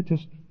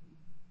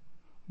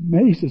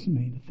amazes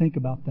me to think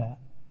about that.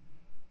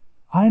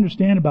 I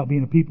understand about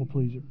being a people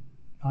pleaser.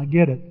 I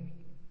get it.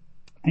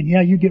 And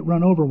yeah, you get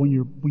run over when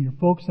you're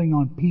focusing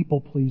on people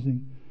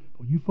pleasing.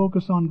 When you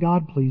focus on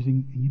God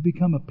pleasing and you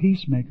become a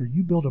peacemaker,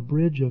 you build a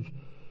bridge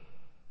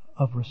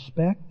of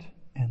respect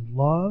and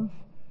love,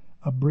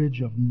 a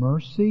bridge of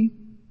mercy,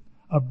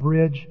 a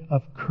bridge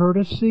of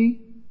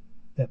courtesy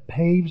that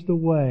paves the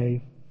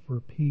way for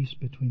peace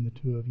between the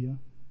two of you.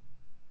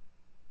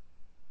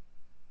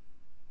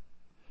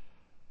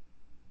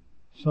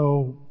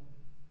 So,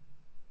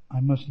 I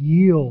must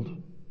yield.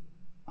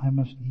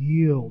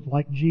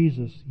 Like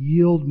Jesus.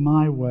 Yield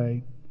my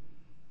way.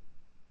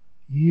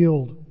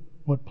 Yield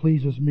what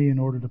pleases me in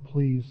order to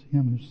please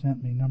Him who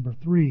sent me. Number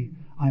 3,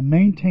 I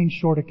maintain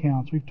short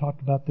accounts. We've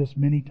talked about this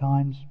many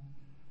times.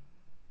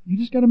 You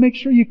just got to make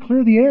sure you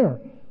clear the air.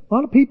 A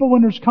lot of people,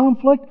 when there's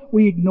conflict,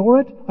 we ignore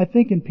it. I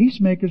think in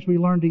peacemakers we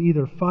learn to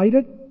either fight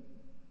it,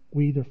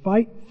 we either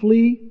fight,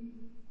 flee,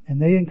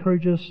 and they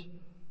encourage us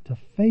to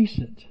face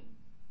it,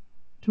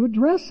 to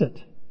address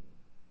it,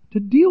 to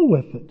deal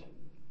with it.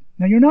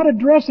 Now, you're not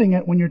addressing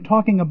it when you're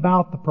talking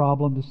about the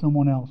problem to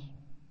someone else.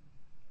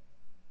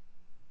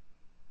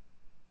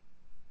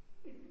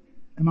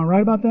 Am I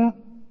right about that?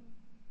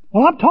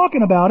 Well, I'm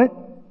talking about it.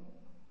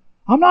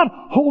 I'm not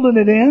holding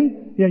it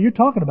in. Yeah, you're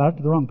talking about it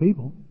to the wrong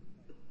people.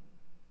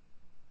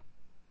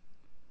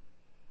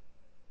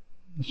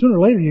 Sooner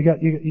or later, you're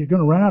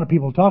going to run out of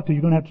people to talk to.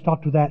 You're going to have to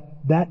talk to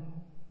that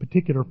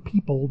particular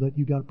people that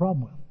you got a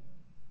problem with.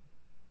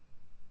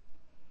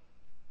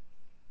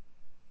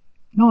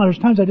 No, there's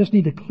times I just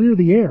need to clear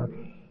the air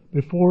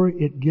before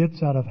it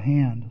gets out of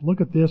hand.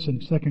 Look at this in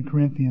 2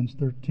 Corinthians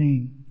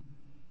 13.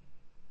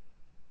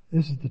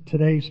 This is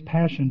today's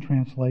Passion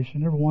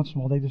Translation. Every once in a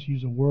while they just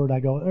use a word.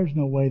 I go, there's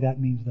no way that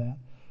means that.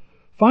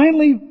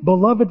 Finally,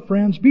 beloved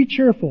friends, be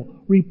cheerful.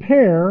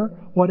 Repair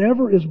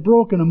whatever is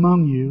broken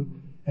among you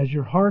as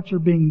your hearts are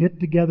being knit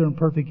together in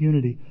perfect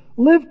unity.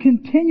 Live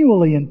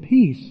continually in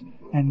peace,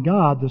 and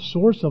God, the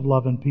source of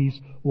love and peace,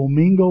 will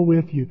mingle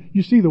with you.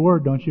 You see the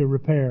word, don't you?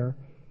 Repair.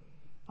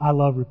 I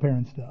love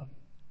repairing stuff.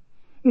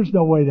 There's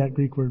no way that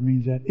Greek word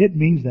means that. It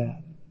means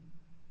that.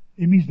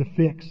 It means to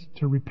fix,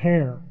 to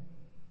repair.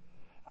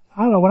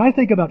 I don't know, when I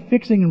think about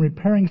fixing and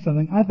repairing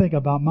something, I think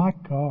about my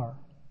car.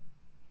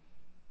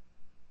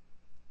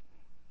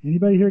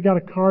 Anybody here got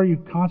a car you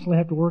constantly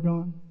have to work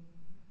on?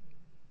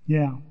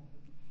 Yeah.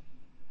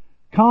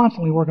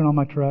 Constantly working on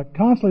my truck,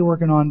 constantly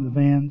working on the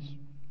vans.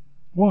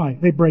 Why?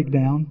 They break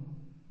down.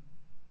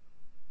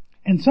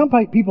 And some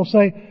people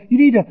say, you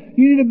need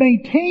to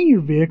maintain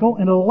your vehicle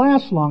and it'll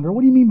last longer. What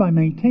do you mean by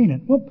maintain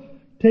it? Well,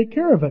 take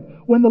care of it.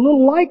 When the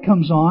little light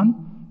comes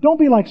on, don't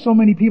be like so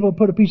many people who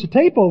put a piece of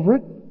tape over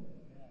it.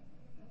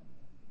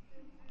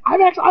 I've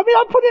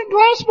put in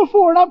glass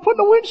before and I'm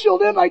putting the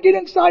windshield in. I get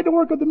inside to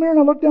work with the mirror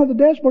and I look down at the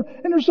dashboard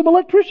and there's some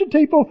electrician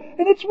tape over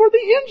and it's where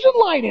the engine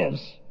light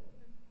is.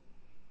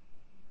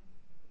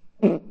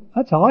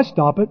 That's how I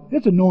stop it.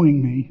 It's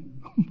annoying me.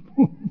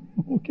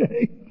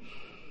 Okay.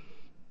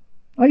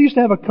 I used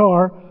to have a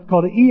car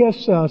called an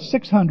ES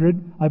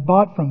 600. I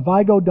bought from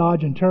Vigo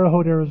Dodge in Terre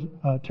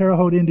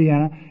Haute,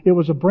 Indiana. It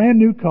was a brand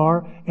new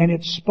car, and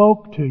it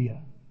spoke to you.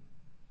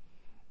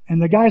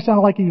 And the guy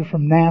sounded like he was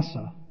from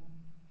NASA.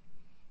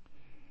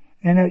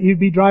 And you'd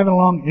be driving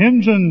along,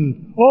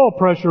 engine oil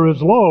pressure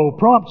is low,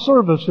 prompt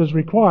service is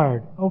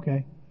required.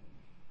 Okay.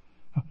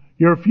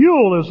 Your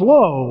fuel is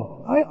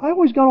low. I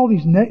always got all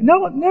these,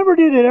 never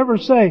did it ever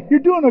say,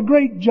 you're doing a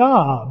great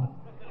job.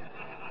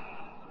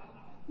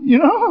 You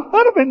know,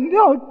 that'd have been,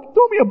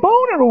 throw me a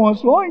bone every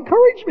once in a while,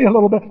 encourage me a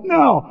little bit.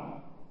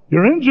 No.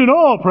 Your engine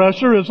oil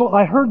pressure is low.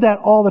 I heard that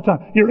all the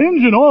time. Your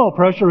engine oil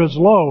pressure is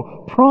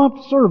low.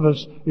 Prompt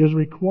service is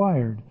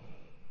required.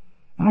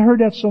 I heard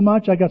that so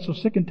much, I got so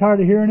sick and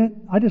tired of hearing it,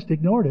 I just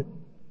ignored it.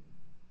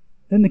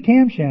 Then the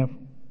camshaft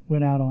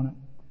went out on it.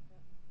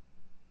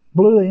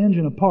 Blew the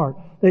engine apart.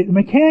 The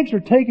mechanics are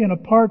taking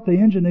apart the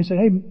engine. They said,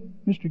 hey,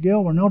 Mr.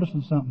 Gill, we're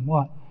noticing something.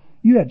 What?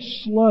 You had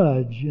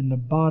sludge in the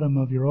bottom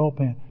of your oil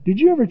pan. Did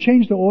you ever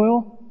change the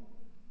oil?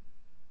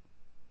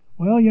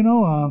 Well,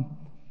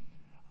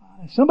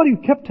 somebody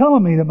kept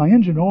telling me that my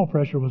engine oil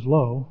pressure was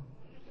low.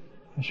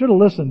 I should have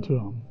listened to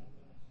them.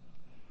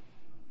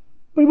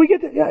 But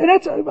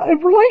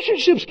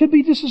relationships can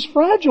be just as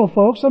fragile,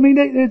 folks. I mean,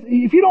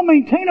 if you don't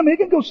maintain them, it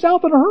can go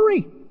south in a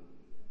hurry.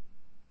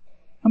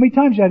 How many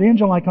times that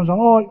engine light comes on?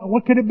 Oh,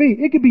 what could it be?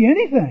 It could be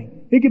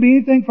anything. It could be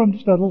anything from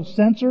just a little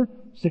sensor,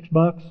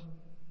 $6.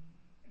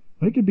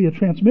 It could be a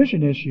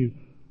transmission issue,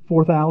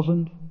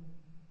 $4,000.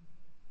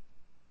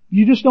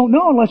 You just don't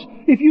know unless,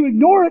 if you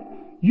ignore it,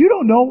 you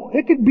don't know.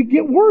 It could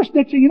get worse.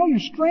 Next thing you know, you're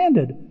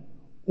stranded.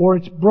 Or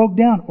it's broke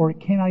down, or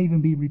it cannot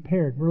even be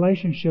repaired.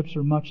 Relationships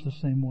are much the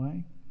same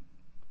way.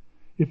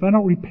 If I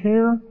don't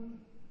repair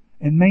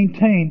and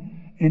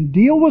maintain and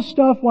deal with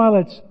stuff while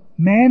it's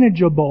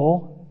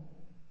manageable,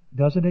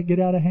 doesn't it get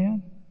out of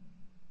hand?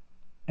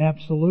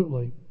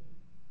 Absolutely.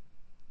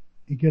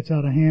 It gets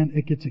out of hand.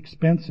 It gets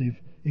expensive.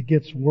 It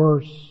gets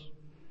worse.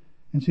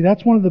 And see,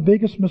 that's one of the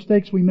biggest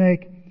mistakes we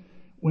make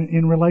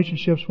in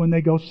relationships when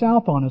they go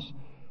south on us,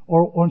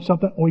 or on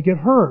something, or we get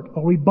hurt,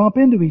 or we bump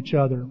into each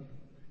other.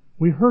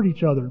 We hurt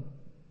each other.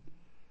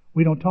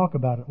 We don't talk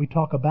about it. We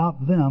talk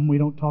about them. We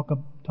don't talk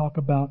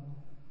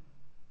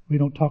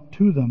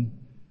to them.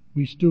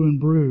 We stew and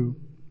brew.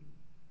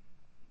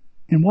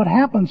 And what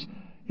happens,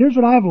 here's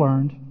what I've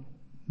learned.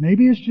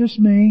 Maybe it's just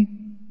me,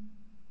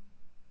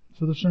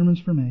 so the sermon's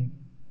for me.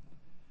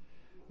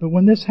 But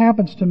when this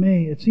happens to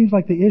me, it seems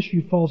like the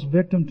issue falls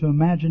victim to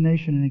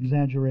imagination and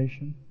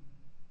exaggeration.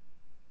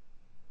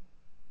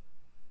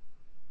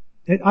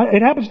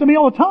 It happens to me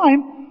all the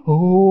time.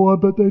 Oh, I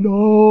bet they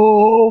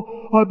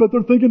know. I bet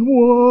they're thinking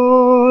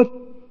what?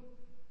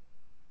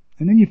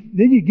 And then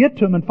you get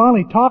to them and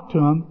finally talk to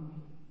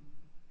them,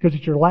 because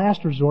it's your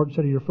last resort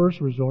instead of your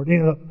first resort.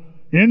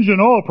 Engine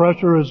oil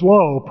pressure is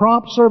low.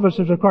 Prompt service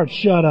is required.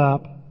 Shut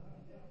up.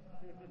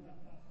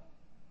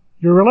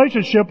 Your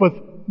relationship with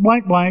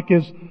blank blank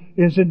is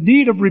in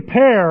need of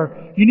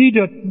repair. You need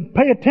to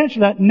pay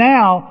attention to that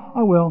now.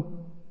 I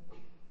will.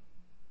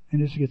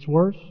 And this gets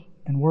worse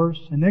and worse.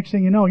 And next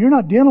thing you know, you're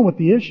not dealing with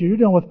the issue. You're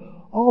dealing with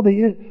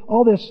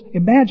all this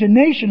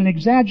imagination and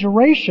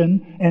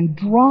exaggeration and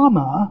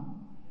drama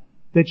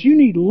that you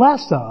need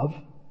less of,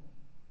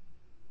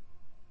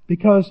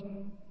 because,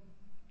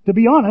 to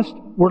be honest,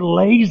 we're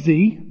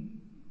lazy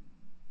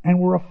and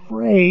we're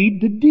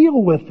afraid to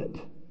deal with it.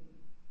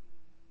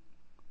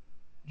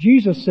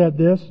 Jesus said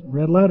this,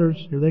 red letters,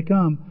 here they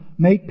come.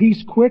 Make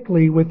peace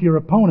quickly with your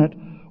opponent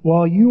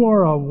while you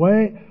are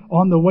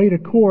on the way to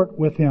court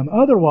with him.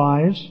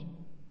 Otherwise,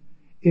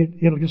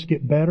 it'll just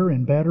get better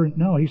and better.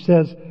 No, he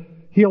says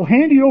he'll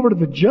hand you over to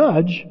the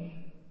judge.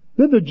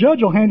 Then the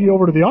judge will hand you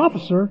over to the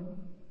officer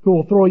who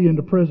will throw you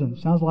into prison.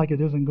 Sounds like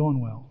it isn't going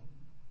well.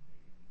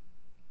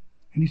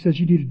 And he says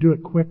you need to do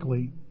it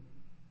quickly.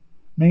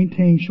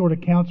 Maintaining short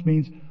accounts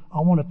means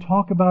I want to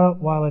talk about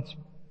it while it's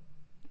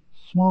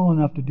small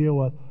enough to deal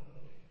with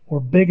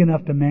or big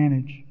enough to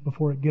manage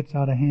before it gets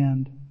out of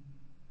hand.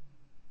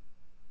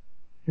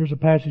 Here's a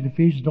passage in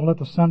Ephesians. Don't let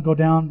the sun go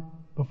down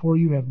before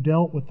you have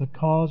dealt with the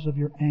cause of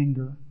your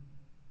anger.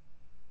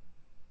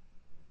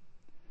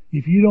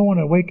 If you don't want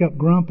to wake up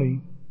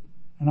grumpy,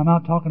 and I'm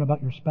not talking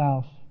about your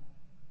spouse,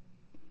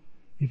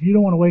 if you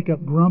don't want to wake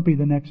up grumpy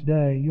the next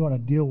day, you ought to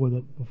deal with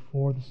it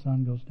before the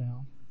sun goes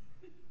down.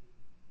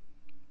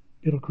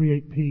 It'll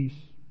create peace.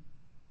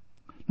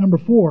 Number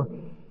 4,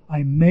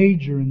 I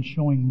major in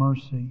showing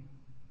mercy.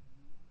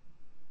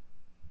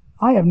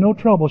 I have no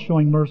trouble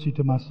showing mercy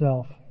to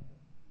myself.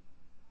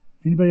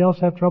 Anybody else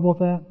have trouble with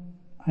that?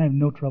 I have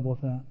no trouble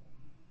with that.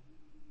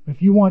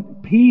 If you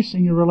want peace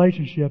in your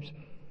relationships,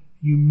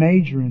 you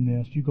major in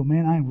this. You go,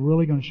 man, I'm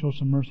really going to show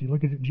some mercy.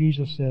 Look at what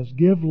Jesus says.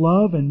 Give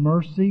love and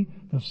mercy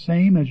the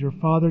same as your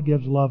Father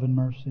gives love and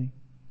mercy.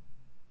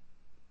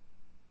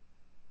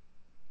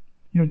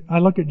 You know, I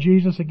look at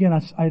Jesus again.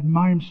 I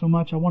admire Him so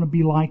much. I want to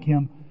be like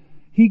Him.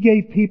 He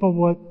gave people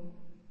what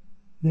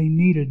they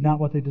needed, not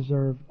what they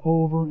deserved,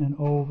 over and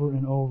over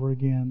and over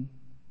again.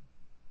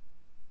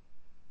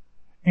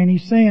 And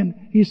He's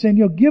saying,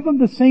 give them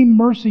the same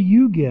mercy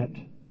you get.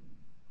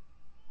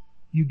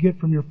 you get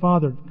from your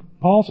Father.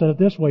 Paul said it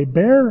this way,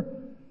 bear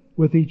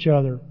with each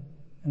other.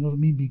 And it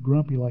doesn't mean be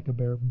grumpy like a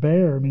bear.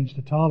 Bear means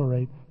to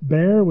tolerate.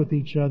 Bear with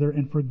each other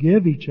and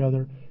forgive each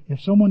other.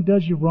 If someone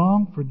does you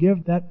wrong,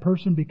 forgive that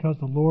person because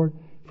the Lord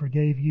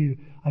forgave you.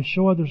 I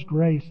show others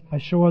grace. I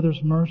show others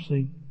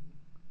mercy.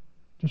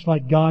 Just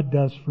like God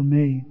does for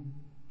me.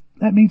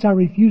 That means I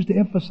refuse to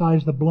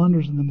emphasize the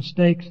blunders and the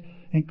mistakes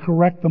and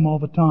correct them all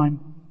the time.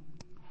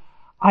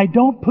 I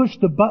don't push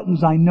the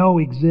buttons I know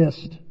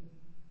exist.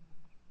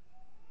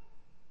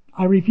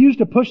 I refuse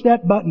to push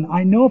that button.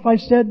 I know if I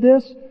said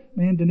this,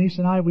 man, Denise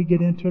and I, we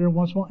get into it every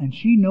once in a while, and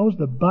she knows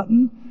the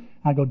button.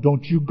 I go,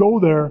 don't you go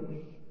there.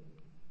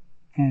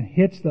 And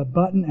hits the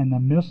button and the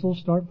missiles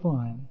start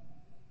flying.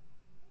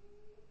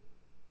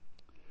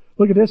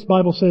 Look at this,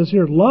 Bible says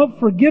here, love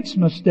forgets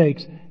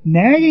mistakes.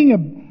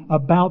 Nagging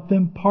about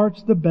them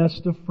parts the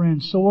best of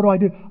friends. So what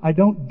do? I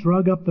don't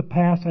drug up the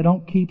past. I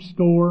don't keep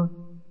score.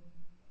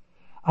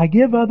 I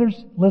give others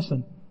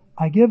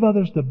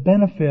the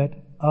benefit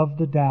of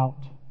the doubt.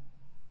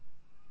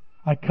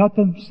 I cut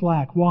them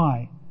slack.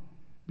 Why?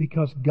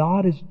 Because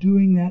God is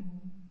doing that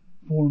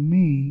for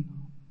me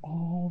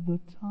all the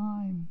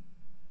time.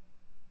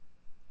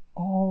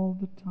 All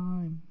the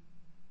time.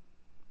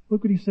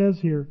 Look what he says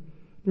here.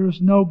 There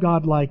is no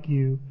God like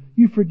you.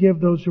 You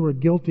forgive those who are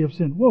guilty of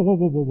sin.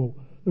 Whoa.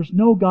 There's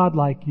no God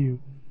like you.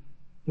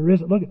 There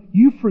isn't. Look,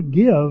 you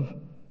forgive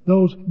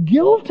those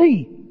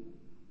guilty.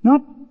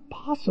 Not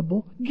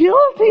possible.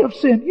 Guilty of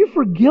sin. You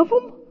forgive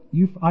them?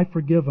 I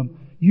forgive them.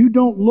 You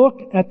don't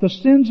look at the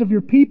sins of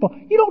your people.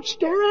 You don't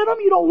stare at them.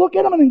 You don't look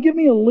at them and then give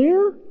me a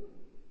leer.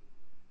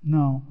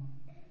 No.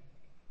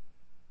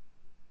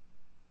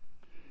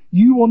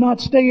 You will not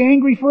stay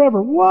angry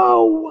forever.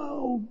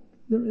 Whoa.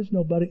 There's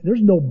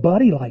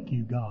nobody like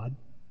you, God.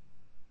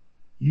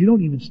 You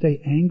don't even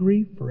stay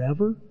angry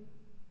forever.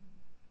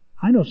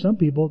 I know some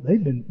people,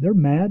 they're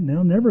mad and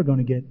they're never going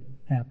to get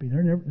happy.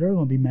 They're going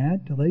to be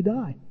mad till they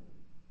die.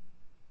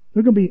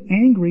 They're going to be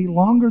angry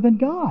longer than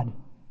God.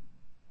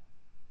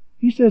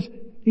 He says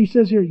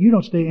here, you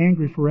don't stay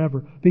angry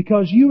forever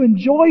because you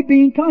enjoy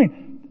being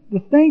kind.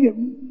 The thing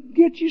that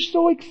gets you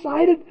so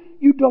excited,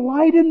 you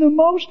delight in the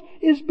most,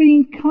 is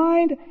being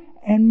kind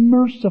and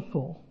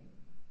merciful.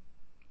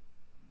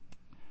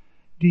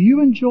 Do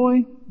you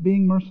enjoy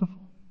being merciful?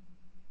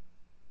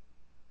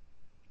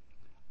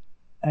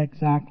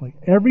 Exactly.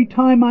 Every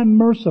time I'm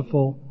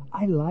merciful,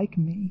 I like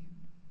me.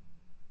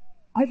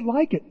 I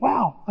like it.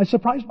 Wow, I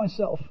surprised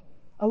myself.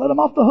 I let him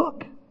off the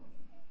hook.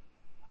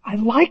 I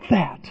like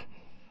that.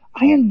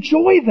 I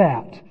enjoy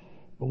that.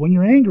 But when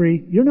you're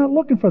angry, you're not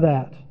looking for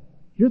that.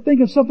 You're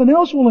thinking something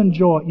else you'll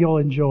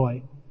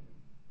enjoy.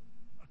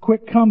 A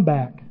quick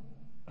comeback.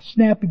 A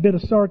snappy bit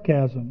of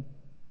sarcasm.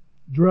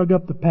 Drug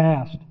up the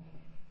past.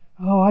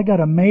 Oh, I got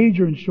a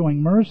major in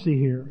showing mercy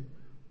here.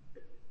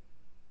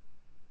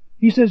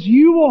 He says,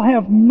 you will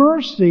have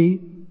mercy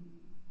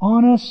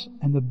on us,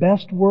 and the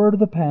best word of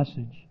the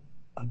passage,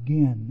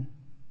 again.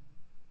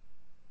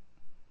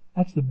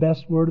 That's the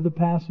best word of the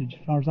passage,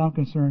 as far as I'm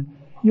concerned.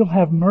 You'll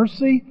have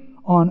mercy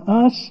on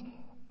us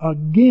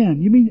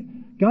again. You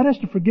mean God has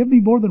to forgive me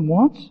more than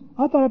once?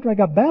 I thought after I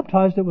got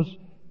baptized it was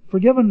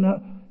forgiven.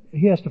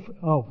 He has to...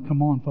 Oh,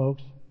 come on,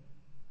 folks.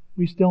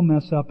 We still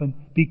mess up, and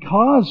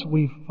because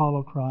we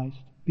follow Christ,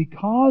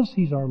 because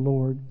He's our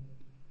Lord,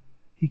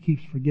 He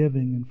keeps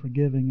forgiving and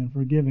forgiving and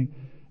forgiving,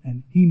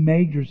 and He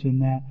majors in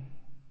that.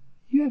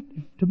 You have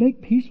to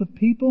make peace with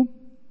people,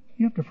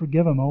 you have to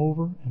forgive them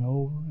over and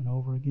over and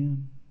over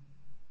again.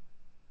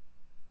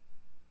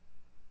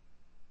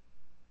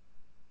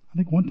 I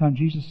think one time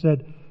Jesus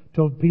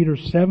told Peter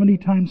 70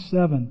 times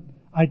 7.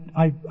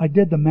 I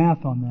did the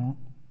math on that.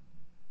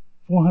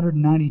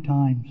 490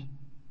 times.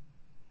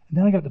 And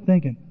then I got to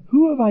thinking,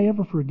 who have I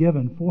ever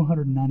forgiven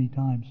 490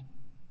 times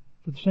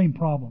for the same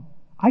problem?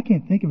 I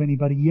can't think of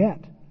anybody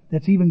yet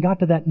that's even got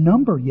to that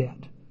number yet.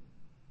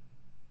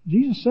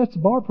 Jesus sets the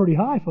bar pretty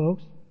high,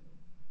 folks.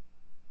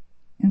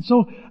 And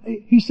so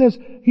He says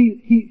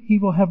He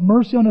will have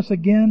mercy on us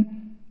again.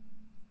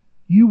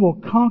 You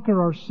will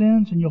conquer our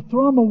sins, and you'll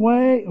throw them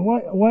away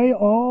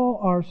all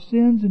our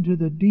sins into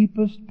the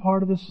deepest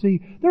part of the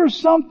sea. There are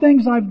some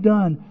things I've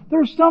done.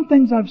 There are some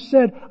things I've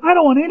said I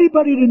don't want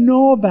anybody to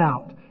know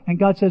about. And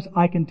God says,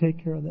 I can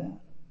take care of that.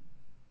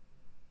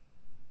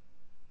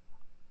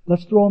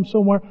 Let's throw them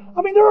somewhere.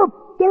 I mean,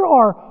 there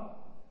are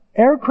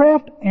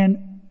aircraft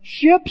and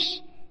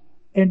ships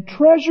and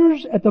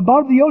treasures at the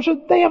bottom of the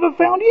ocean they haven't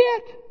found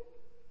yet.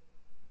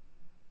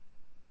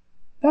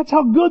 That's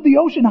how good the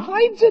ocean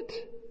hides it.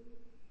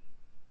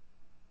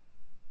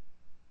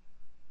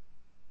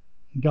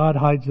 God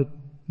hides it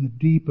in the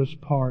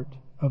deepest part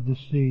of the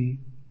sea.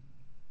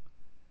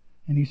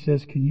 And He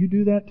says, can you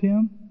do that,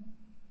 Tim?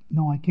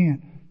 No, I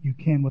can't. You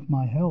can with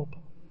my help.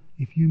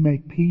 If you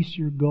make peace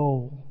your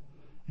goal,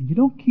 and you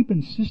don't keep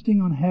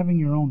insisting on having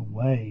your own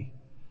way,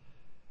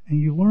 and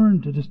you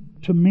learn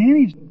to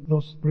manage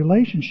those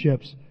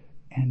relationships,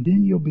 and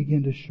then you'll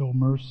begin to show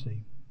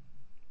mercy.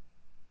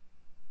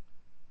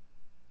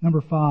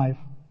 Number 5,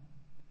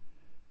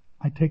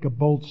 I take a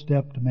bold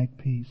step to make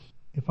peace.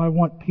 If I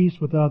want peace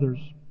with others,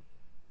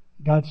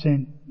 God's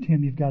saying,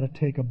 Tim, you've got to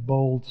take a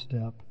bold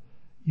step.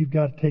 You've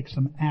got to take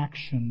some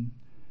action.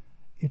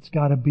 It's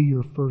got to be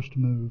your first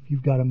move.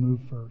 You've got to move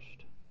first.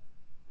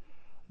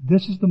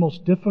 This is the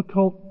most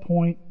difficult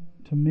point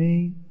to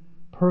me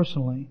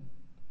personally,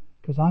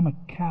 because I'm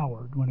a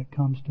coward when it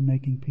comes to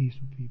making peace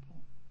with people.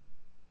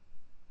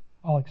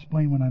 I'll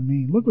explain what I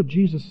mean. Look what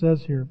Jesus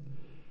says here.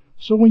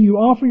 So when you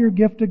offer your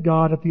gift to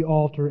God at the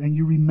altar and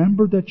you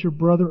remember that your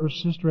brother or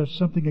sister has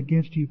something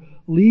against you,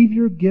 leave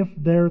your gift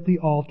there at the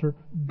altar.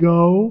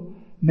 Go,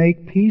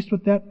 make peace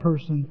with that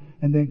person,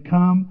 and then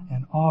come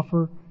and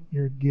offer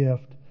your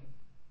gift.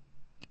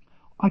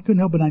 I couldn't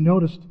help but I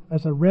noticed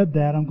as I read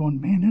that, I'm going,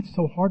 man, that's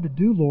so hard to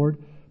do, Lord.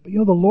 But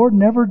the Lord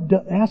never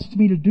asks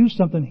me to do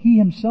something He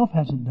Himself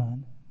hasn't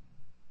done.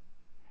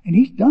 And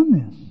He's done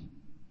this.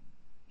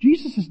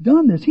 Jesus has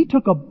done this. He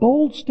took a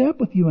bold step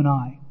with you and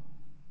I.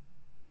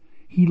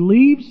 He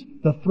leaves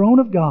the throne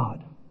of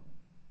God,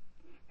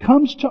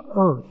 comes to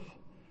earth,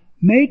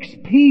 makes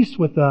peace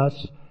with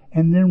us,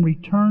 and then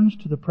returns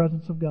to the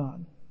presence of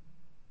God.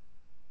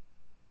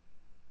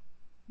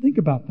 Think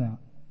about that.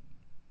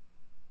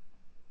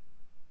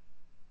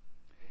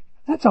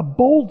 That's a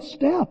bold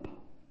step.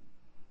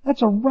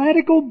 That's a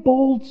radical,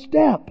 bold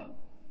step.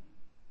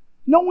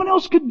 No one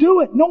else could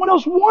do it. No one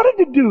else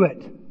wanted to do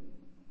it.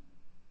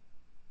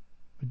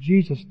 But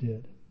Jesus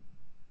did.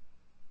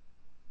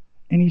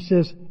 And He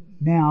says,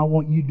 now I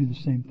want you to do the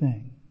same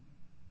thing.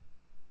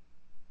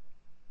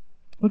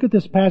 Look at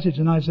this passage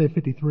in Isaiah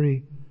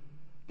 53.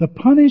 The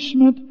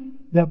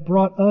punishment that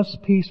brought us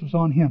peace was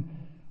on Him.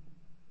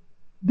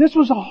 This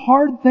was a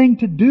hard thing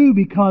to do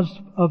because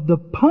of the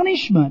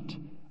punishment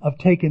of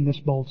taking this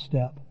bold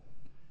step.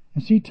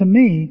 And see, to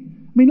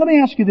me, let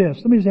me ask you this.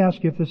 Let me just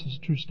ask you if this is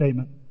a true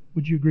statement.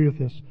 Would you agree with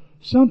this?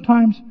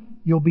 Sometimes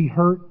you'll be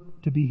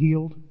hurt to be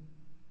healed.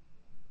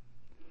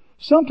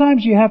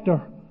 Sometimes you have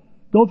to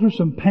go through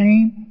some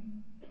pain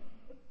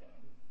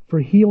for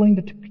healing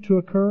to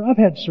occur. I've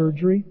had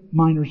surgery,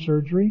 minor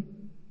surgery.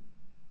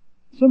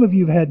 Some of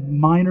you have had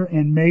minor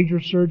and major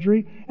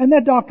surgery, and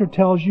that doctor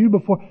tells you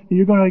before that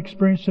you're going to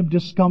experience some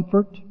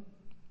discomfort.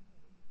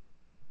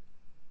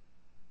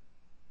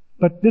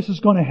 But this is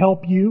going to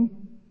help you.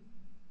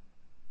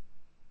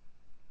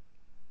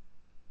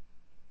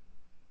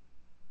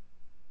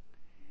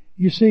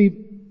 You see,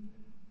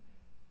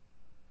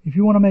 if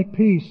you want to make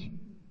peace,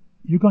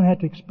 you're going to have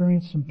to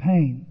experience some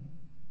pain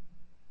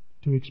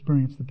to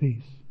experience the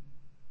peace.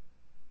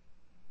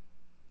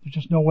 There's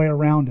just no way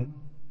around it.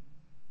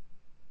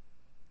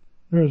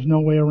 There is no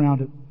way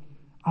around it.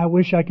 I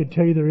wish I could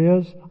tell you there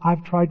is.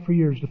 I've tried for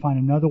years to find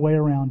another way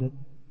around it.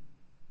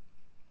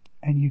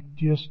 And you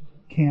just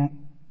can't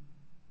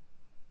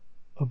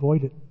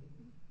avoid it.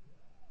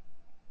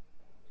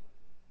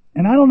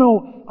 And I don't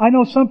know, I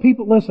know some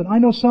people, listen, I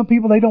know some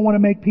people, they don't want to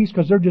make peace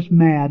because they're just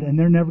mad and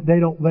they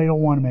don't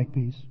want to make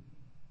peace.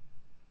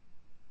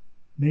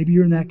 Maybe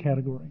you're in that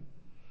category.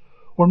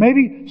 Or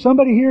maybe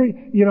somebody here,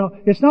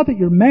 it's not that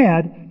you're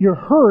mad, you're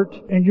hurt,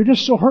 and you're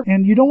just so hurt,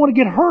 and you don't want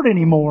to get hurt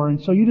anymore,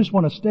 and so you just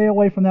want to stay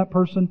away from that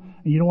person,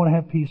 and you don't want to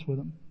have peace with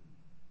them.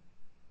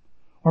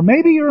 Or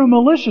maybe you're a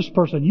malicious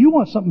person, you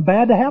want something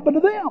bad to happen to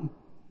them.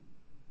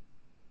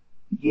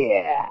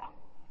 Yeah,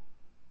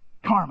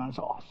 karma's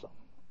awesome.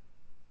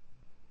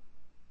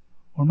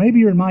 Or maybe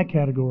you're in my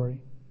category,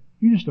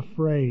 you're just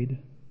afraid.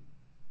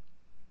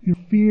 You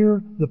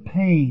fear the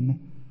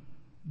pain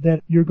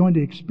that you're going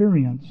to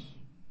experience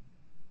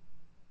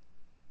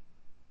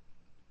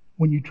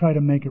when you try to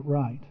make it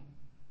right.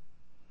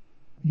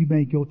 You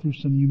may go through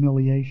some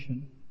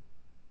humiliation.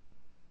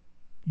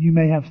 You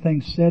may have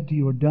things said to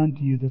you or done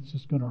to you that's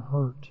just going to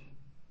hurt.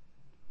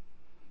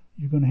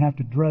 You're going to have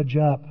to drudge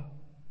up.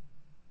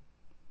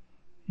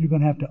 You're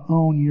going to have to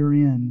own your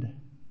end.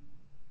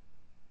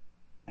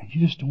 And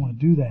you just don't want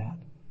to do that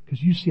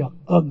because you see how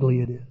ugly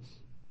it is.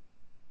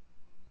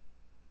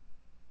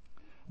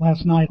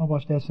 Last night I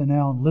watched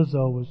SNL and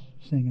Lizzo was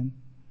singing.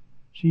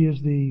 She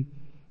is the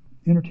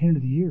Entertainer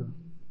of the Year.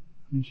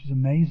 She's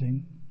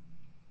amazing.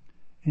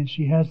 And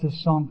she has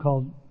this song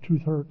called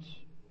Truth Hurts.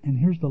 And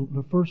here's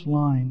the first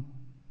line.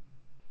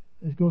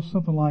 It goes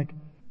something like,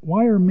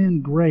 why are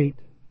men great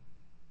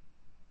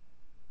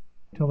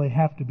till they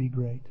have to be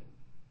great?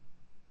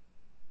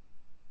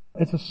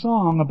 It's a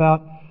song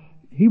about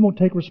he won't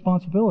take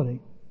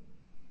responsibility.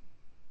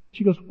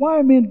 She goes, why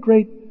are men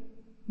great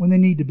when they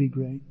need to be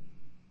great?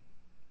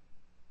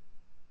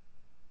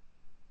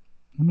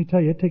 Let me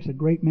tell you, it takes a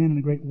great man and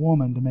a great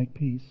woman to make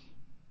peace.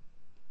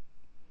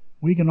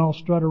 We can all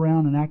strut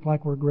around and act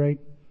like we're great.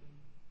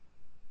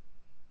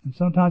 And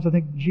sometimes I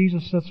think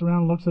Jesus sits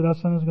around and looks at us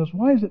and goes,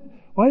 why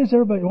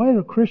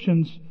are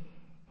Christians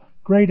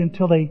great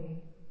until they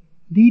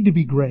need to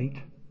be great?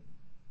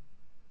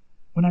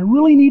 When I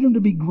really need them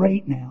to be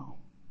great now.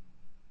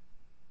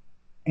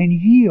 And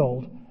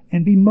yield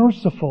and be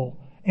merciful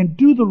and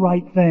do the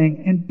right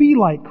thing and be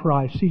like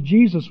Christ. See,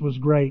 Jesus was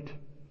great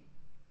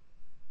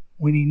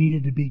when He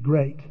needed to be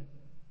great.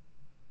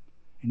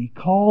 And He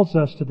calls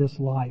us to this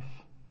life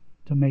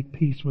to make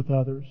peace with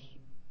others.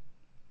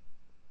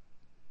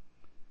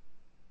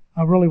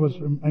 I really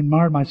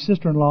admired my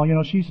sister-in-law. You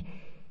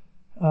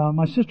know,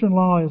 my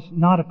sister-in-law is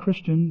not a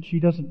Christian.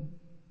 She doesn't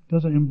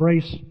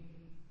embrace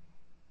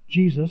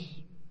Jesus.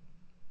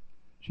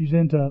 She's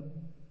into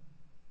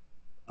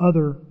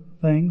other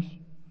things.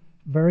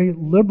 Very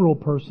liberal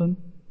person.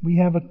 We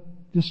have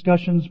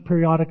discussions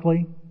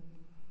periodically.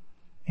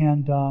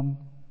 And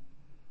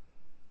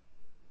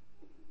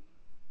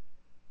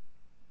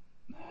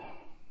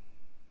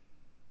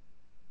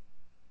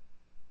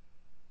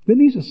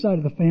Denise's side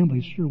of the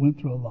family sure went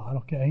through a lot,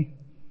 okay?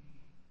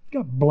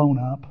 Got blown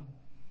up.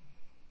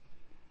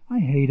 I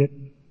hate it.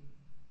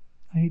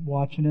 I hate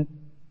watching it.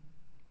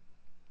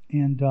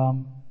 And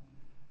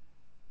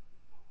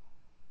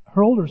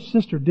her older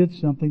sister did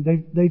something.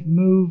 They've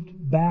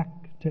moved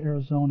back to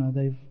Arizona.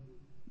 They've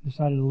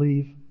decided to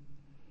leave.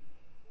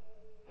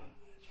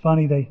 It's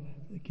funny, they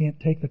can't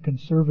take the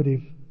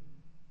conservative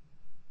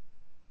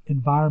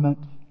environment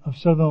of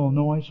Southern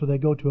Illinois, so they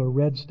go to a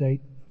red state.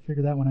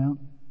 Figure that one out.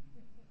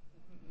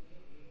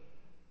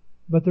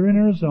 But they're in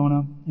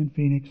Arizona, in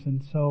Phoenix,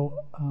 and so,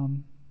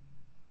 and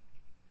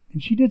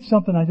she did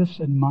something I just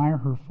admire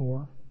her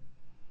for.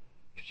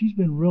 She's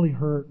been really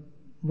hurt,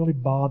 really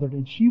bothered,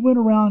 and she went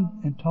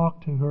around and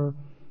talked to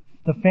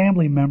the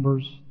family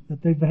members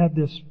that they've had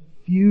this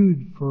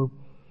feud for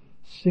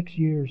 6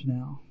 years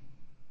now.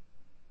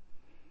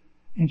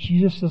 And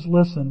she just says,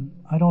 listen,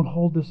 I don't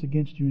hold this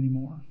against you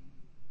anymore.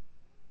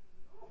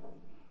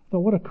 So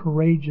what a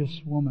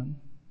courageous woman.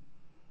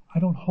 I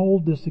don't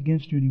hold this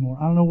against you anymore.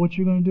 I don't know what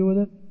you're going to do with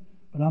it,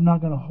 but I'm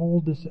not going to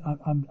hold this.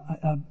 I'm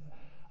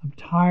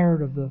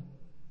tired of the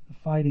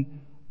fighting.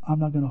 I'm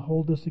not going to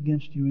hold this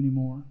against you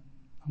anymore.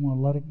 I'm going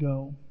to let it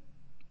go.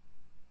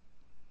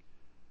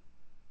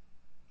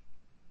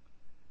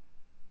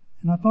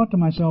 And I thought to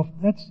myself,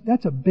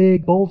 that's a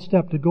big, bold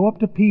step to go up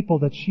to people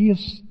that she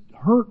has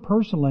hurt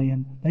personally,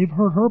 and they've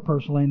hurt her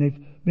personally, and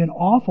they've been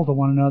awful to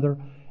one another,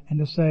 and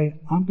to say,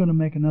 I'm going to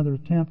make another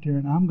attempt here,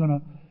 and I'm going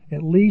to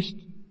at least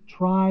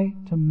try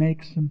to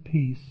make some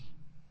peace.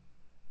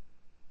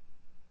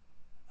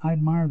 I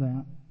admire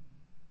that.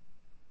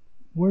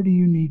 Where do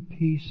you need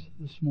peace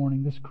this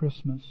morning, this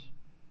Christmas?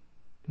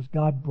 Because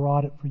God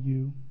brought it for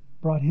you.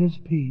 Brought His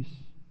peace.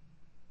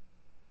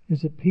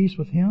 Is it peace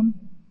with Him?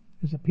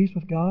 Is it peace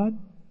with God?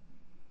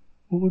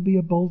 What would be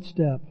a bold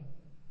step?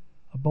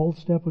 A bold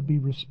step would be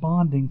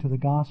responding to the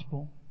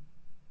gospel.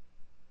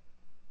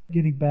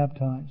 Getting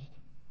baptized.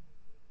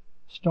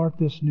 Start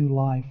this new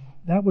life.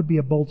 That would be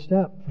a bold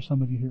step for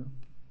some of you here.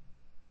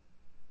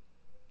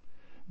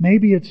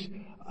 Maybe it's,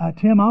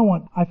 Tim,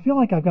 I feel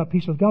like I've got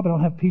peace with God, but I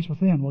don't have peace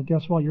within. Well,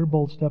 guess what? Your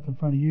bold step in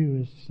front of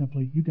you is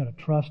simply, you've got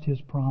to trust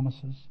His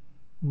promises.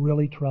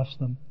 Really trust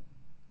them.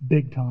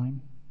 Big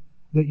time.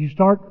 That you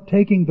start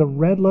taking the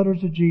red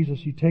letters of Jesus,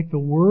 you take the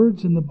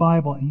words in the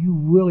Bible, and you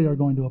really are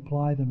going to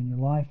apply them in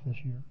your life this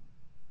year.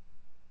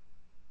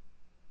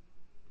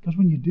 Because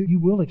when you do, you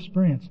will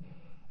experience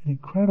an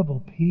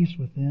incredible peace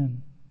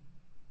within.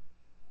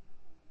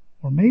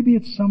 Or maybe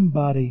it's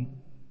somebody.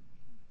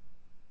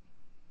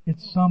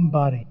 It's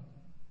somebody.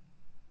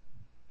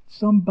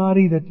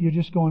 Somebody that you're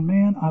just going,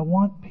 man, I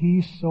want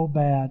peace so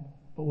bad,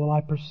 but will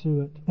I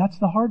pursue it? That's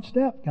the hard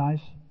step, guys.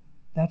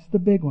 That's the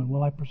big one.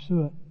 Will I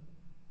pursue it?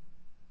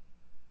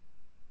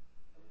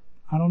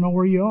 I don't know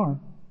where you are.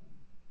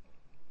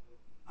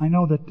 I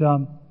know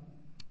that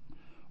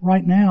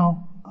right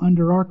now,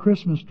 under our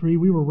Christmas tree,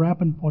 we were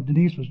wrapping, or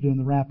Denise was doing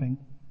the wrapping.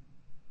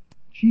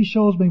 She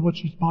shows me what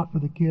she's bought for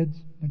the kids,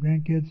 the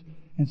grandkids,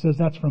 and says,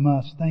 that's from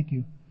us. Thank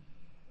you.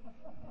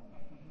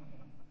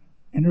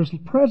 And there's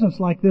presents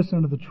like this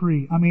under the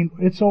tree. I mean,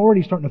 it's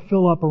already starting to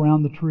fill up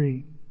around the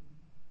tree.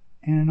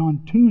 And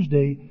on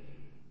Tuesday,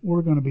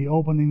 we're going to be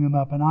opening them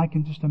up. And I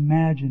can just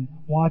imagine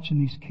watching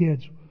these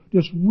kids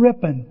just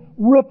ripping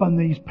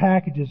these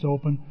packages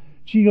open.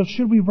 She goes,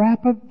 should we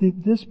wrap up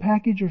this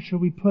package or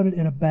should we put it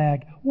in a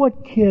bag?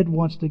 What kid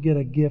wants to get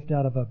a gift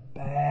out of a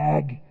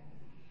bag?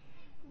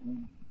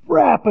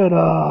 Wrap it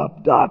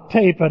up, duct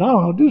tape it, I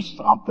don't know, do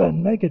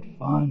something, make it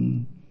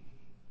fun.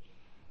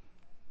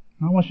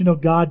 I want you to know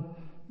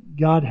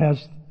God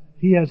has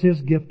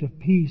His gift of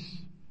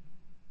peace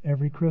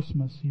every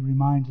Christmas. He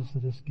reminds us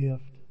of this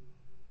gift.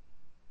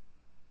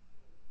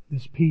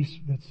 This peace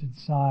that's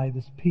inside,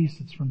 this peace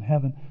that's from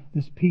heaven,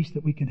 this peace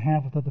that we can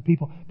have with other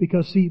people.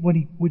 Because see, what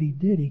He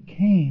did, He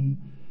came,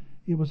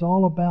 it was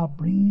all about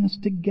bringing us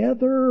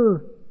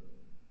together.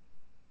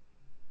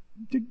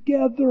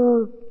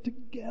 Together.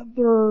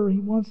 He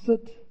wants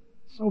it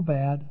so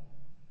bad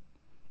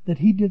that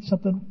He did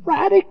something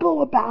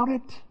radical about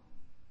it.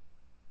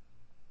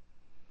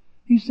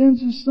 He sends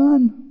His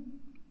Son.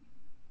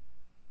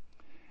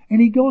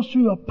 And He goes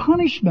through a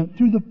punishment,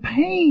 through the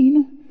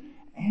pain,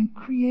 and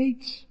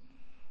creates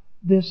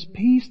this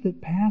peace that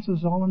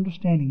passes all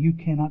understanding. You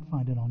cannot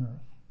find it on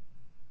earth.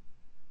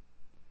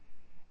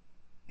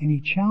 And He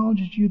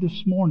challenges you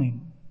this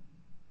morning,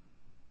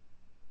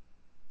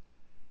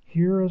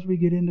 here as we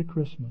get into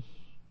Christmas,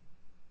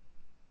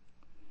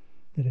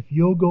 that if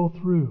you'll go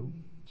through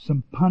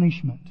some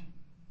punishment,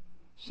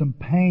 some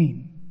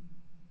pain,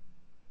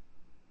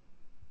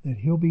 that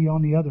He'll be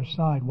on the other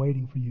side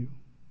waiting for you.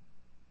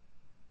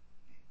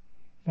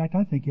 In fact,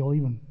 I think He'll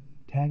even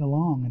tag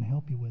along and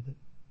help you with it.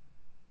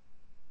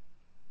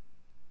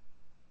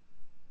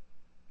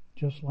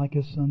 Just like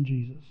His Son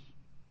Jesus.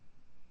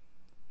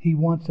 He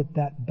wants it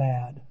that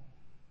bad.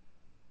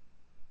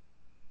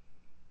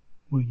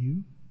 Will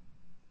you?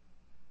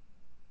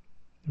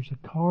 There's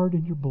a card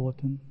in your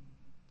bulletin,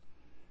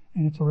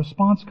 and it's a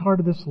response card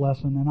to this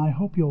lesson, and I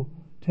hope you'll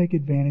take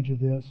advantage of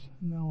this.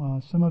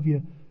 Some of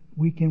you,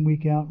 week in,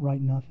 week out,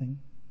 write nothing.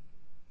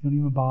 You don't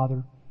even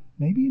bother.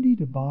 Maybe you need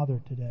to bother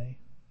today.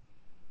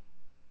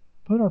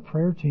 Put our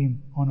prayer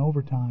team on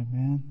overtime,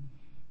 man.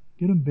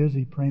 Get them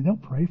busy praying. They'll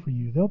pray for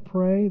you. They'll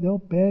pray. They'll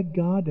beg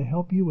God to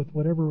help you with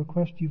whatever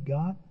request you've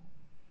got.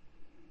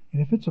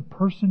 And if it's a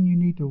person you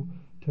need to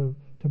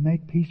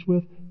make peace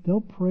with,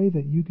 they'll pray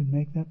that you can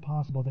make that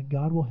possible, that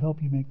God will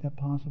help you make that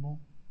possible.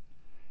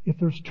 If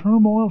there's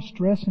turmoil,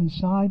 stress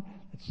inside,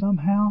 that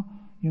somehow,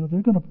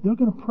 they're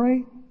gonna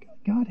pray,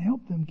 God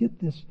help them get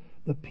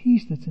the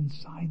peace that's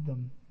inside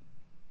them.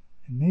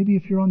 And maybe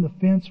if you're on the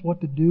fence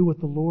what to do with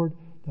the Lord,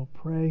 they'll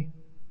pray.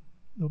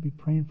 They'll be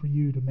praying for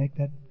you to make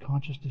that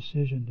conscious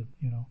decision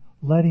to,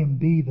 let Him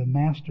be the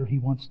master He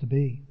wants to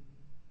be.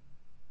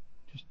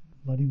 Just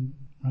let Him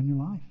run your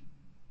life.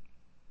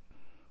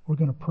 We're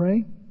going to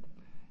pray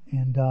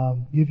and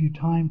give you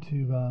time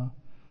to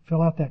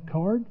fill out that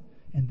card,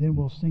 and then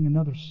we'll sing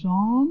another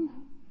song,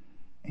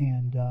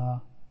 and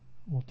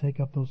we'll take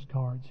up those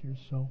cards here.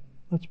 So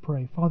let's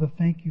pray. Father,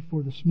 thank You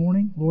for this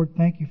morning. Lord,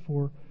 thank You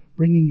for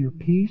bringing Your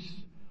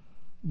peace.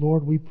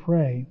 Lord, we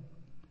pray.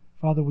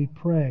 Father, we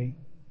pray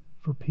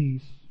for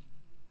peace.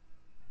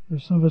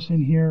 There's some of us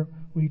in here,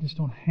 we just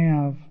don't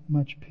have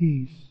much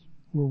peace.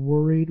 We're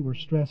worried, we're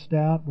stressed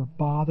out, we're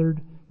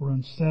bothered, we're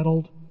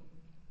unsettled.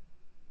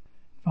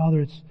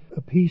 Father, it's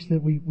a peace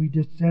that we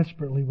just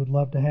desperately would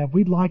love to have.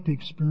 We'd like to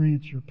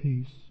experience Your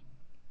peace.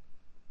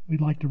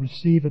 We'd like to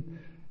receive it.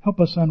 Help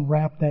us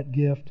unwrap that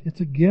gift.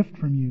 It's a gift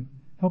from You.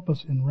 Help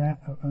us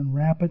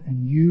unwrap it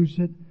and use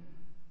it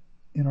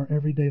in our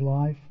everyday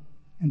life.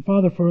 And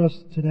Father, for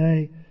us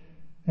today,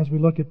 as we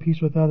look at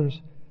peace with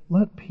others,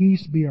 let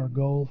peace be our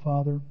goal,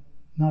 Father,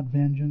 not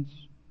vengeance,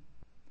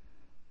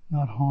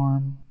 not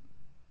harm.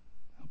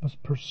 Help us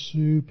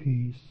pursue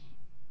peace.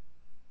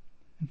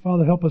 And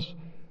Father, help us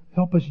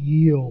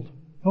yield.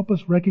 Help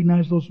us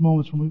recognize those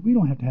moments when we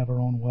don't have to have our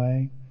own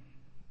way.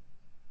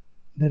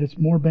 That it's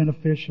more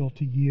beneficial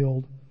to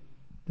yield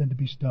than to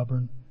be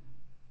stubborn.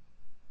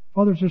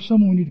 Father, if there's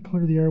someone we need to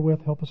clear the air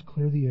with, help us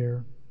clear the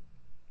air.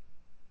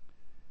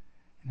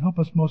 And help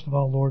us most of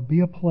all, Lord,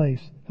 be a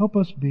place. Help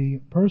us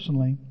be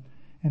personally,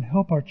 and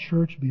help our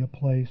church be a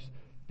place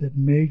that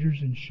majors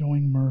in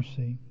showing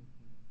mercy.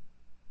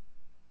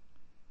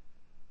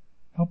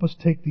 Help us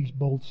take these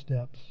bold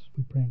steps.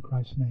 We pray in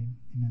Christ's name.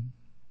 Amen.